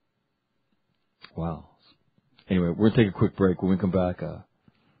 Wow. Anyway, we're going to take a quick break. When we come back,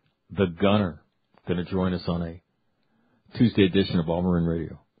 the Gunner going to join us on a Tuesday edition of All Marine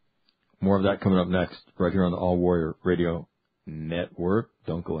Radio. More of that coming up next, right here on the All Warrior Radio Network.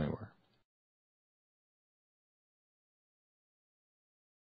 Don't go anywhere.